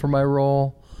was up for my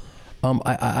role.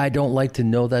 I don't like to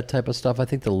know that type of stuff. I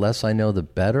think the less I know, the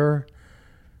better.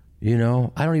 I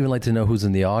don't even like to know who's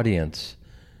in the audience.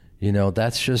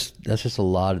 That's just a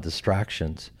lot of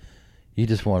distractions. You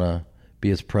just want to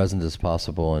be as present as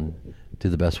possible and do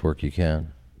the best work you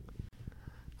can.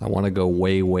 I want to go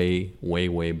way, way, way,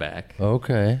 way back.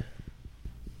 Okay.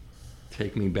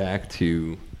 Take me back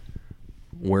to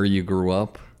where you grew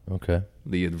up. Okay.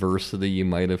 The adversity you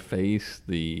might have faced,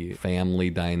 the family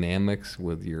dynamics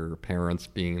with your parents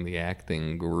being the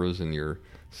acting gurus and your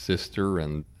sister,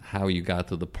 and how you got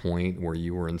to the point where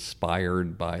you were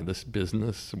inspired by this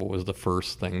business. What was the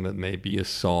first thing that maybe you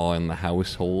saw in the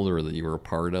household or that you were a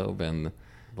part of? And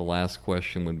the last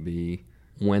question would be,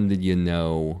 when did you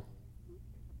know,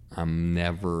 I'm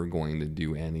never going to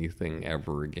do anything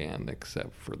ever again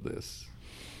except for this?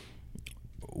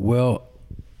 Well,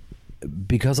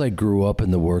 because I grew up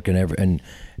in the work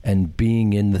and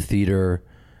being in the theater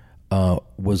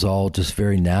was all just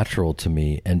very natural to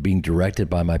me, and being directed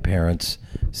by my parents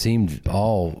seemed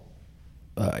all,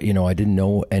 I didn't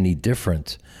know any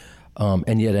different.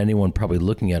 And yet anyone probably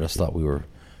looking at us thought we were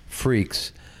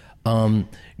freaks.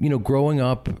 Growing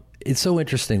up, it's so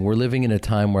interesting. We're living in a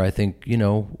time where I think,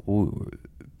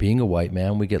 being a white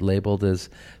man, we get labeled as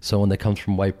someone that comes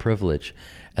from white privilege.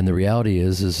 And the reality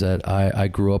is that I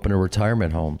grew up in a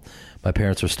retirement home. My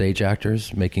parents were stage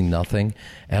actors making nothing.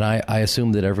 And I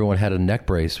assumed that everyone had a neck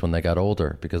brace when they got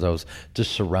older because I was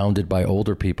just surrounded by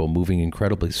older people moving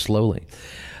incredibly slowly.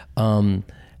 And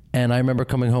I remember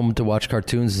coming home to watch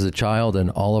cartoons as a child,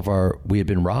 and we had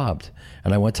been robbed.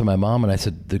 And I went to my mom and I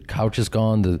said, the couch is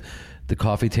gone, the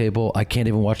coffee table, I can't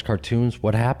even watch cartoons.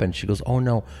 What happened? She goes, oh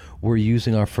no, we're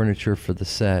using our furniture for the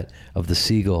set of The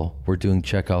Seagull. We're doing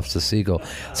Chekhov's The Seagull.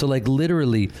 So like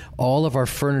literally all of our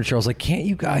furniture, I was like, can't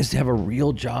you guys have a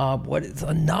real job? What is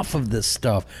enough of this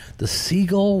stuff? The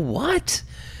Seagull, what?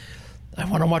 I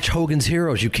want to watch Hogan's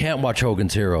Heroes. You can't watch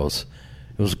Hogan's Heroes.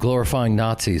 It was glorifying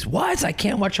Nazis. What? I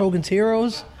can't watch Hogan's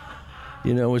Heroes?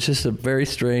 It's just a very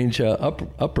strange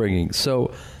upbringing.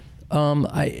 So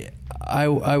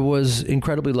I was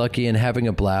incredibly lucky in having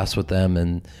a blast with them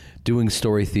and doing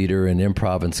story theater and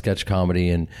improv and sketch comedy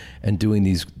and doing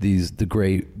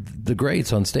the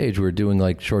greats on stage. We were doing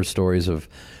like short stories of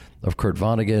Kurt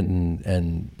Vonnegut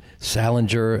and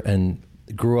Salinger, and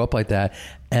grew up like that.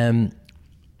 And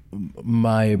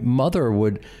my mother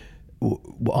would,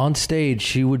 on stage,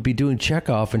 she would be doing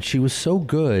Chekhov, and she was so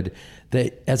good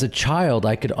that as a child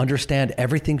I could understand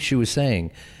everything she was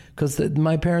saying. Because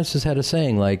my parents just had a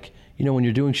saying, like, when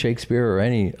you're doing Shakespeare or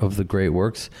any of the great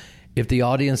works, if the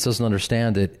audience doesn't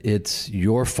understand it, it's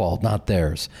your fault, not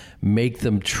theirs. Make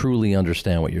them truly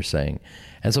understand what you're saying.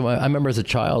 And so I remember as a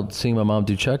child seeing my mom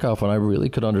do Chekhov, and I really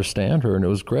could understand her, and it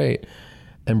was great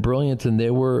and brilliant, and they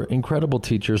were incredible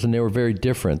teachers, and they were very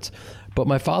different. But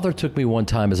my father took me one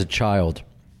time as a child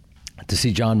to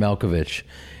see John Malkovich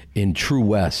in True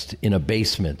West in a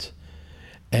basement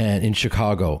and in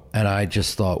Chicago. And I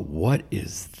just thought, what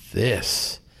is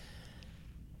this?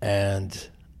 And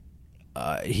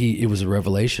it was a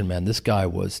revelation, man. This guy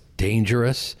was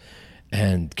dangerous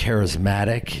and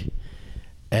charismatic,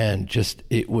 and just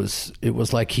it was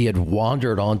like he had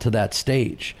wandered onto that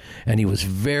stage, and he was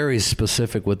very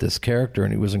specific with this character,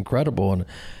 and he was incredible. And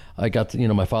I got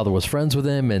to, my father was friends with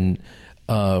him, and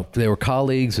they were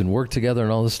colleagues and worked together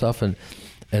and all this stuff,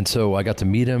 and so I got to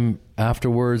meet him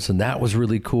afterwards, and that was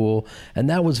really cool. And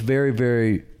that was very,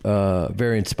 very,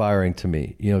 very inspiring to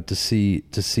me, to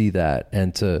see that,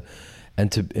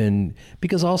 and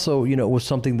because also, it was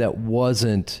something that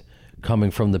wasn't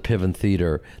coming from the Piven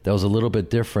Theater, that was a little bit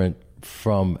different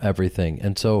from everything.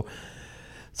 And so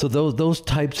those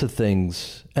types of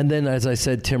things. And then, as I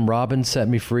said, Tim Robbins set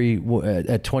me free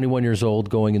at 21 years old,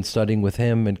 going and studying with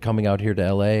him and coming out here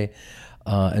to LA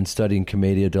and studying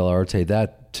Commedia dell'arte.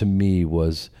 That to me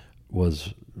was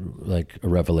like a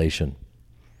revelation.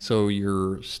 So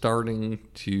you're starting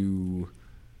to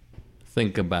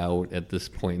think about, at this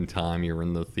point in time, you're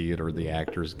in the theater, the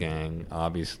Actors Gang.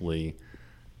 Obviously,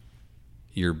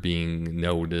 you're being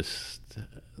noticed.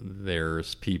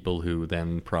 There's people who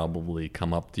then probably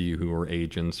come up to you who are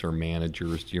agents or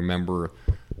managers. Do you remember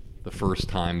the first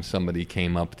time somebody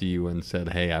came up to you and said,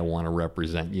 hey, I want to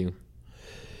represent you?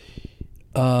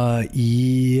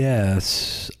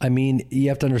 Yes. I mean, you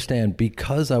have to understand,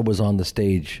 because I was on the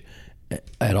stage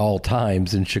at all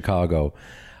times in Chicago,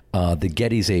 the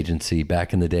Getty's agency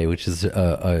back in the day, which is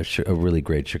a really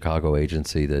great Chicago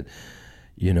agency that,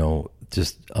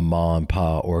 just a ma and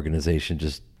pa organization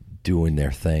just doing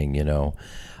their thing, that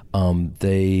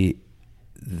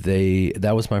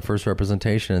was my first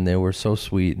representation, and they were so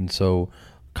sweet and so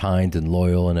kind and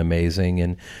loyal and amazing.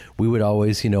 And we would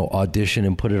always, audition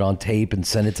and put it on tape and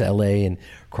send it to LA and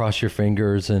cross your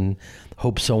fingers and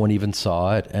hope someone even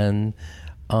saw it. And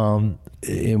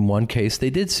in one case, they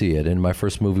did see it. And my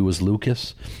first movie was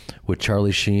Lucas with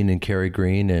Charlie Sheen and Cary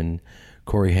Green and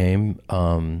Corey Haim.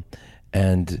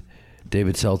 And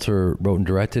David Seltzer wrote and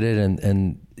directed it.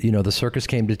 And the circus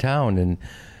came to town. And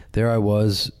there I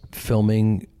was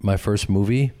filming my first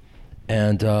movie.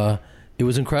 And it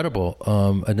was incredible.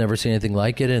 I'd never seen anything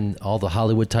like it. And all the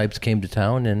Hollywood types came to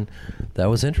town. And that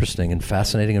was interesting and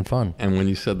fascinating and fun. And when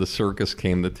you said the circus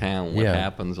came to town, what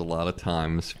happens a lot of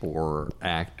times for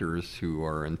actors who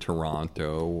are in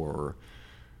Toronto or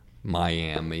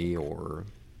Miami or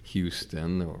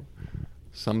Houston, or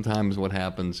sometimes what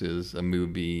happens is a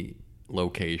movie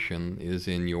location is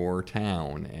in your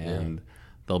town, and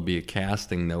there'll be a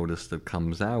casting notice that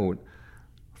comes out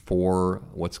for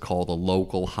what's called a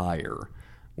local hire,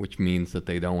 which means that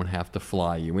they don't have to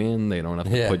fly you in, they don't have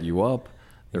to put you up.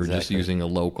 They're just using a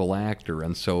local actor.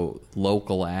 And so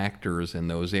local actors in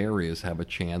those areas have a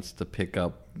chance to pick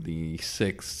up the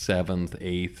 6th, 7th,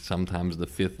 8th, sometimes the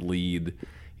 5th lead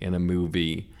in a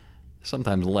movie,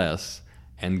 sometimes less,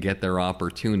 and get their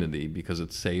opportunity because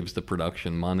it saves the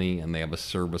production money and they have a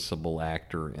serviceable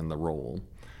actor in the role.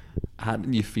 How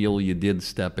did you feel you did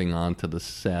stepping onto the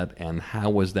set, and how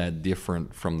was that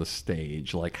different from the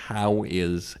stage? Like, how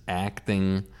is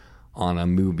acting on a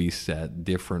movie set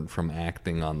different from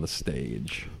acting on the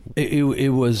stage?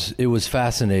 It was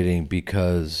fascinating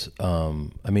because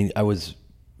I was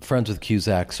friends with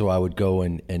Cusack, so I would go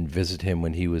and visit him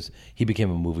when he became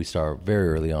a movie star very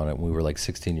early on. When we were like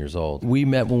 16 years old. We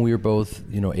met when we were both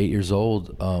 8 years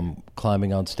old,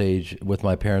 climbing on stage with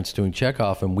my parents doing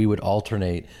Chekhov, and we would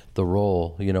alternate the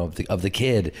role of the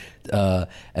kid,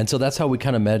 and so that's how we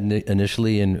kind of met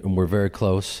initially, and we're very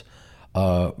close,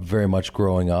 very much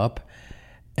growing up.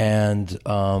 And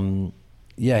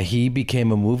he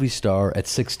became a movie star at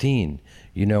 16,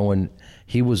 when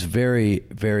he was very,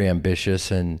 very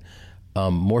ambitious, and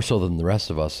more so than the rest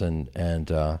of us, and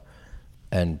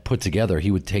put together.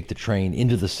 He would take the train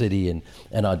into the city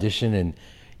and audition, and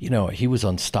he was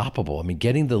unstoppable. I mean,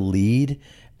 getting the lead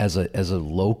as a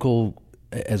local,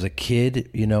 as a kid,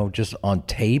 just on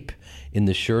tape in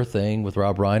The Sure Thing with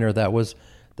Rob Reiner, that was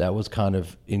kind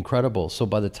of incredible. So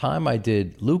by the time I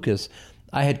did Lucas,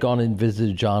 I had gone and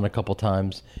visited John a couple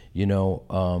times,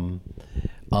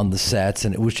 on the sets,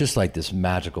 and it was just like this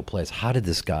magical place. How did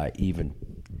this guy even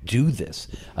do this?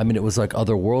 I mean, it was like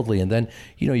otherworldly. And then,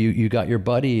 you got your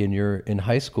buddy and you're in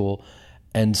high school,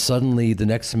 and suddenly the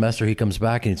next semester he comes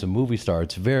back and he's a movie star.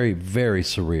 It's very, very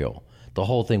surreal. The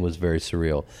whole thing was very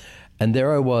surreal. And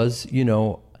there I was,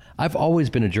 I've always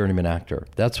been a journeyman actor.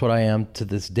 That's what I am to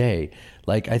this day.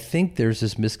 Like, I think there's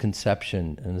this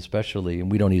misconception, and especially,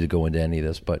 and we don't need to go into any of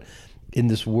this, but in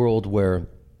this world where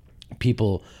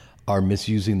people are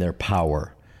misusing their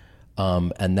power,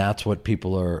 and that's what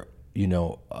people are,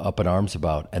 up in arms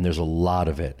about, and there's a lot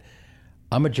of it.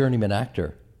 I'm a journeyman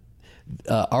actor.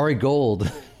 Ari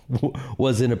Gold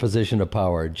was in a position of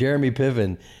power. Jeremy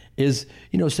Piven is,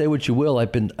 say what you will,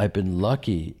 I've been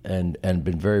lucky and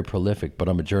been very prolific, but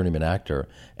I'm a journeyman actor.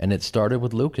 And it started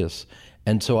with Lucas.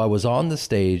 And so I was on the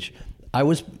stage.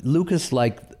 Lucas,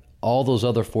 like all those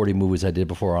other 40 movies I did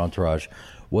before Entourage,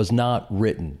 was not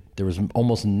written. There was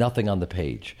almost nothing on the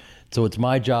page. So it's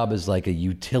my job as like a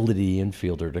utility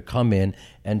infielder to come in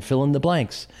and fill in the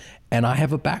blanks. And I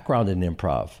have a background in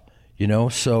improv,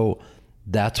 so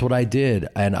that's what I did.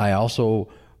 And I also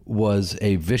was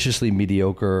a viciously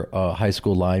mediocre high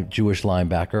school Jewish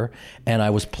linebacker, and I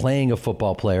was playing a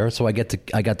football player, so I got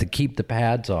to keep the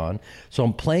pads on. So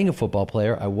I'm playing a football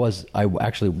player. I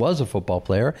actually was a football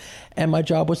player, and my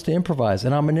job was to improvise,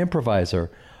 and I'm an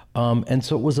improviser. And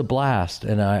so it was a blast,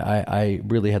 and I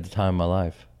really had the time of my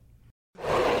life.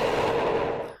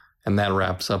 And that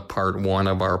wraps up part one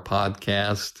of our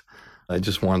podcast. I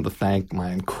just wanted to thank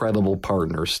my incredible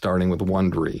partners, starting with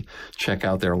Wondery. Check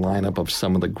out their lineup of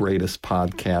some of the greatest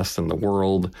podcasts in the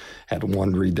world at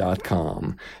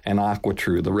Wondery.com. And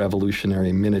AquaTrue, the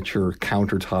revolutionary miniature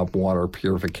countertop water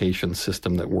purification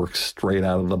system that works straight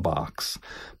out of the box.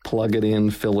 Plug it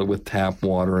in, fill it with tap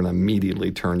water, and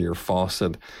immediately turn your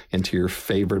faucet into your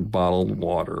favorite bottled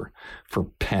water for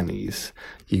pennies.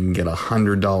 You can get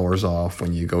 $100 off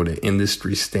when you go to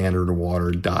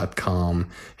industrystandardwater.com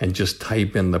and just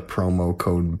type in the promo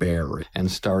code BEAR and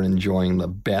start enjoying the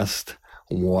best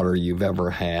water you've ever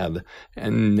had,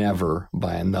 and never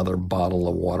buy another bottle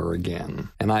of water again.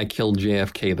 And I Killed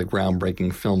JFK, the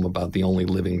groundbreaking film about the only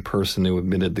living person who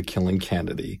admitted to killing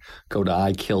Kennedy. Go to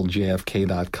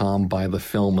ikilledjfk.com, buy the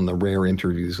film and the rare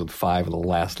interviews with 5 of the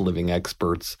last living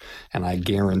experts, and I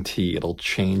guarantee it'll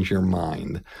change your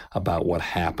mind about what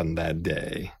happened that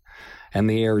day. And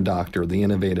the Air Doctor, the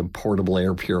innovative portable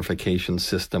air purification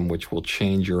system which will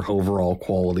change your overall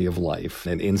quality of life.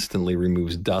 It instantly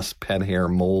removes dust, pet hair,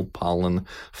 mold, pollen,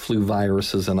 flu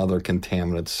viruses, and other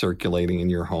contaminants circulating in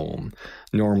your home.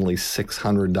 Normally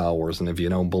 $600, and if you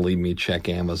don't believe me, check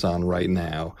Amazon right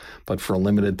now. But for a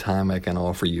limited time, I can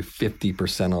offer you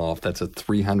 50% off. That's a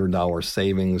 $300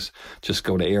 savings. Just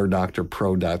go to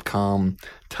airdoctorpro.com,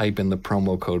 type in the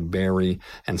promo code Barry,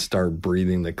 and start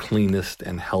breathing the cleanest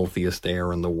and healthiest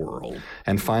air in the world.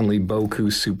 And finally,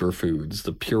 Boku Superfoods,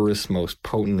 the purest, most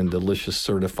potent and delicious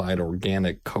certified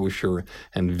organic, kosher,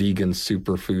 and vegan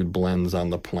superfood blends on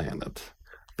the planet.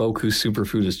 Boku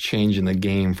Superfood is changing the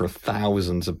game for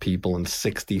thousands of people in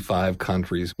 65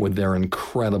 countries with their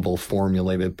incredible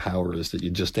formulated powders that you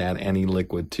just add any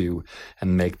liquid to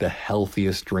and make the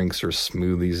healthiest drinks or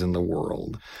smoothies in the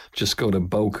world. Just go to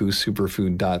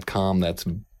BokuSuperfood.com. That's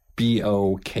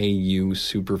BOKU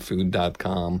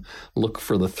superfood.com. Look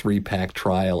for the 3-pack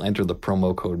trial. Enter the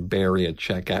promo code Barry at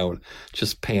checkout.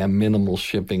 Just pay a minimal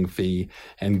shipping fee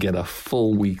and get a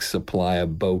full week's supply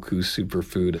of Boku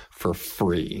Superfood for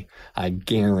free. I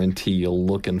guarantee you'll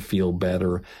look and feel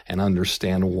better and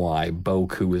understand why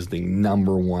Boku is the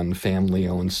 #1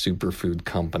 family-owned superfood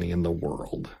company in the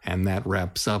world. And that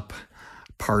wraps up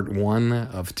part 1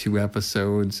 of 2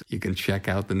 episodes. You can check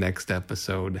out the next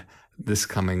episode this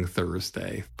coming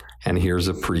Thursday. And here's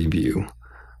a preview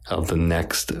of the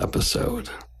next episode.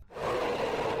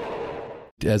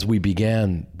 As we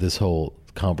began this whole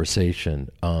conversation,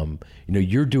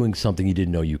 you're doing something you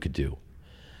didn't know you could do.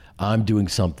 I'm doing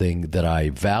something that I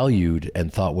valued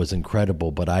and thought was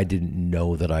incredible, but I didn't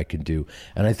know that I could do.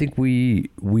 And I think we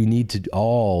need to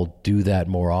all do that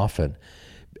more often.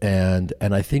 And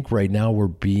I think right now we're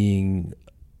being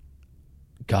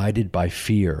guided by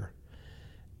fear.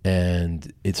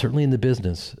 And it's certainly in the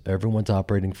business. Everyone's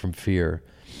operating from fear.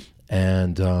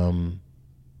 And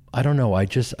I don't know. I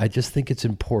just think it's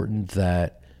important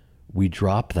that we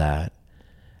drop that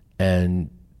and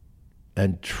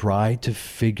try to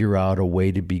figure out a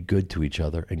way to be good to each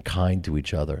other and kind to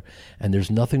each other. And there's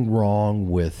nothing wrong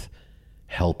with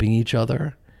helping each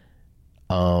other,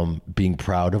 being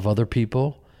proud of other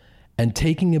people, and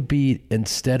taking a beat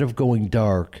instead of going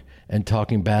dark and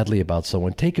talking badly about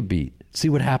someone. Take a beat. See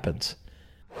what happens.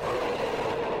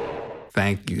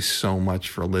 Thank you so much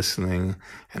for listening,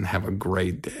 and have a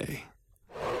great day.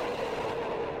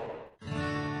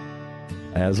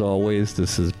 As always,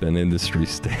 this has been Industry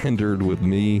Standard with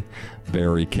me,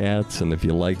 Barry Katz. And if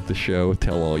you like the show,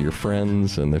 tell all your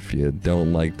friends. And if you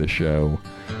don't like the show,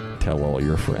 tell all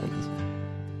your friends.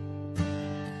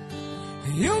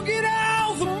 You get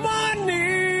all the money,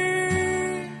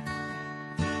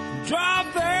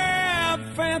 drive that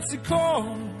fancy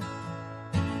car.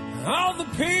 All the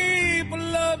people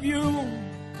love you,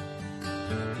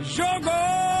 'cause you're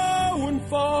going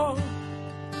far.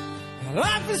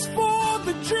 Life is for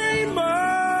the dreamers,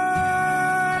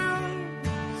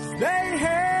 they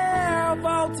have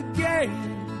all to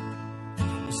gain.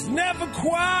 It's never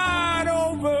quite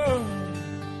over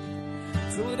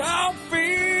till it all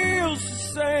feels the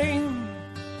same.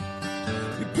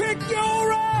 You pick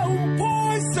your own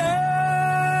poison,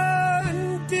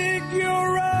 dig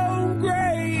your own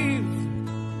grave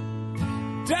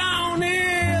down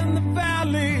in the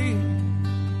valley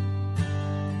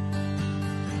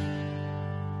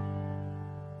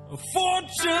of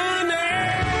fortune.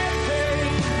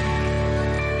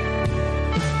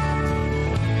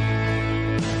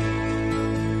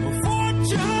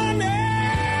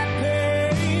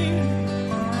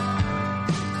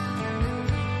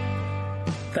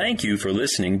 Thank you for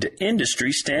listening to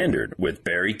Industry Standard with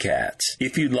Barry Katz.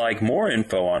 If you'd like more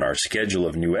info on our schedule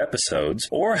of new episodes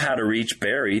or how to reach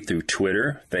Barry through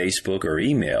Twitter, Facebook, or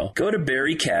email, go to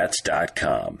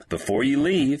barrykatz.com. Before you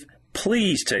leave,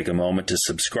 please take a moment to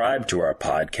subscribe to our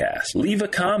podcast, leave a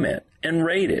comment, and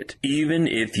rate it, even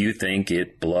if you think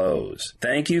it blows.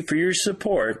 Thank you for your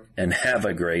support, and have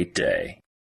a great day.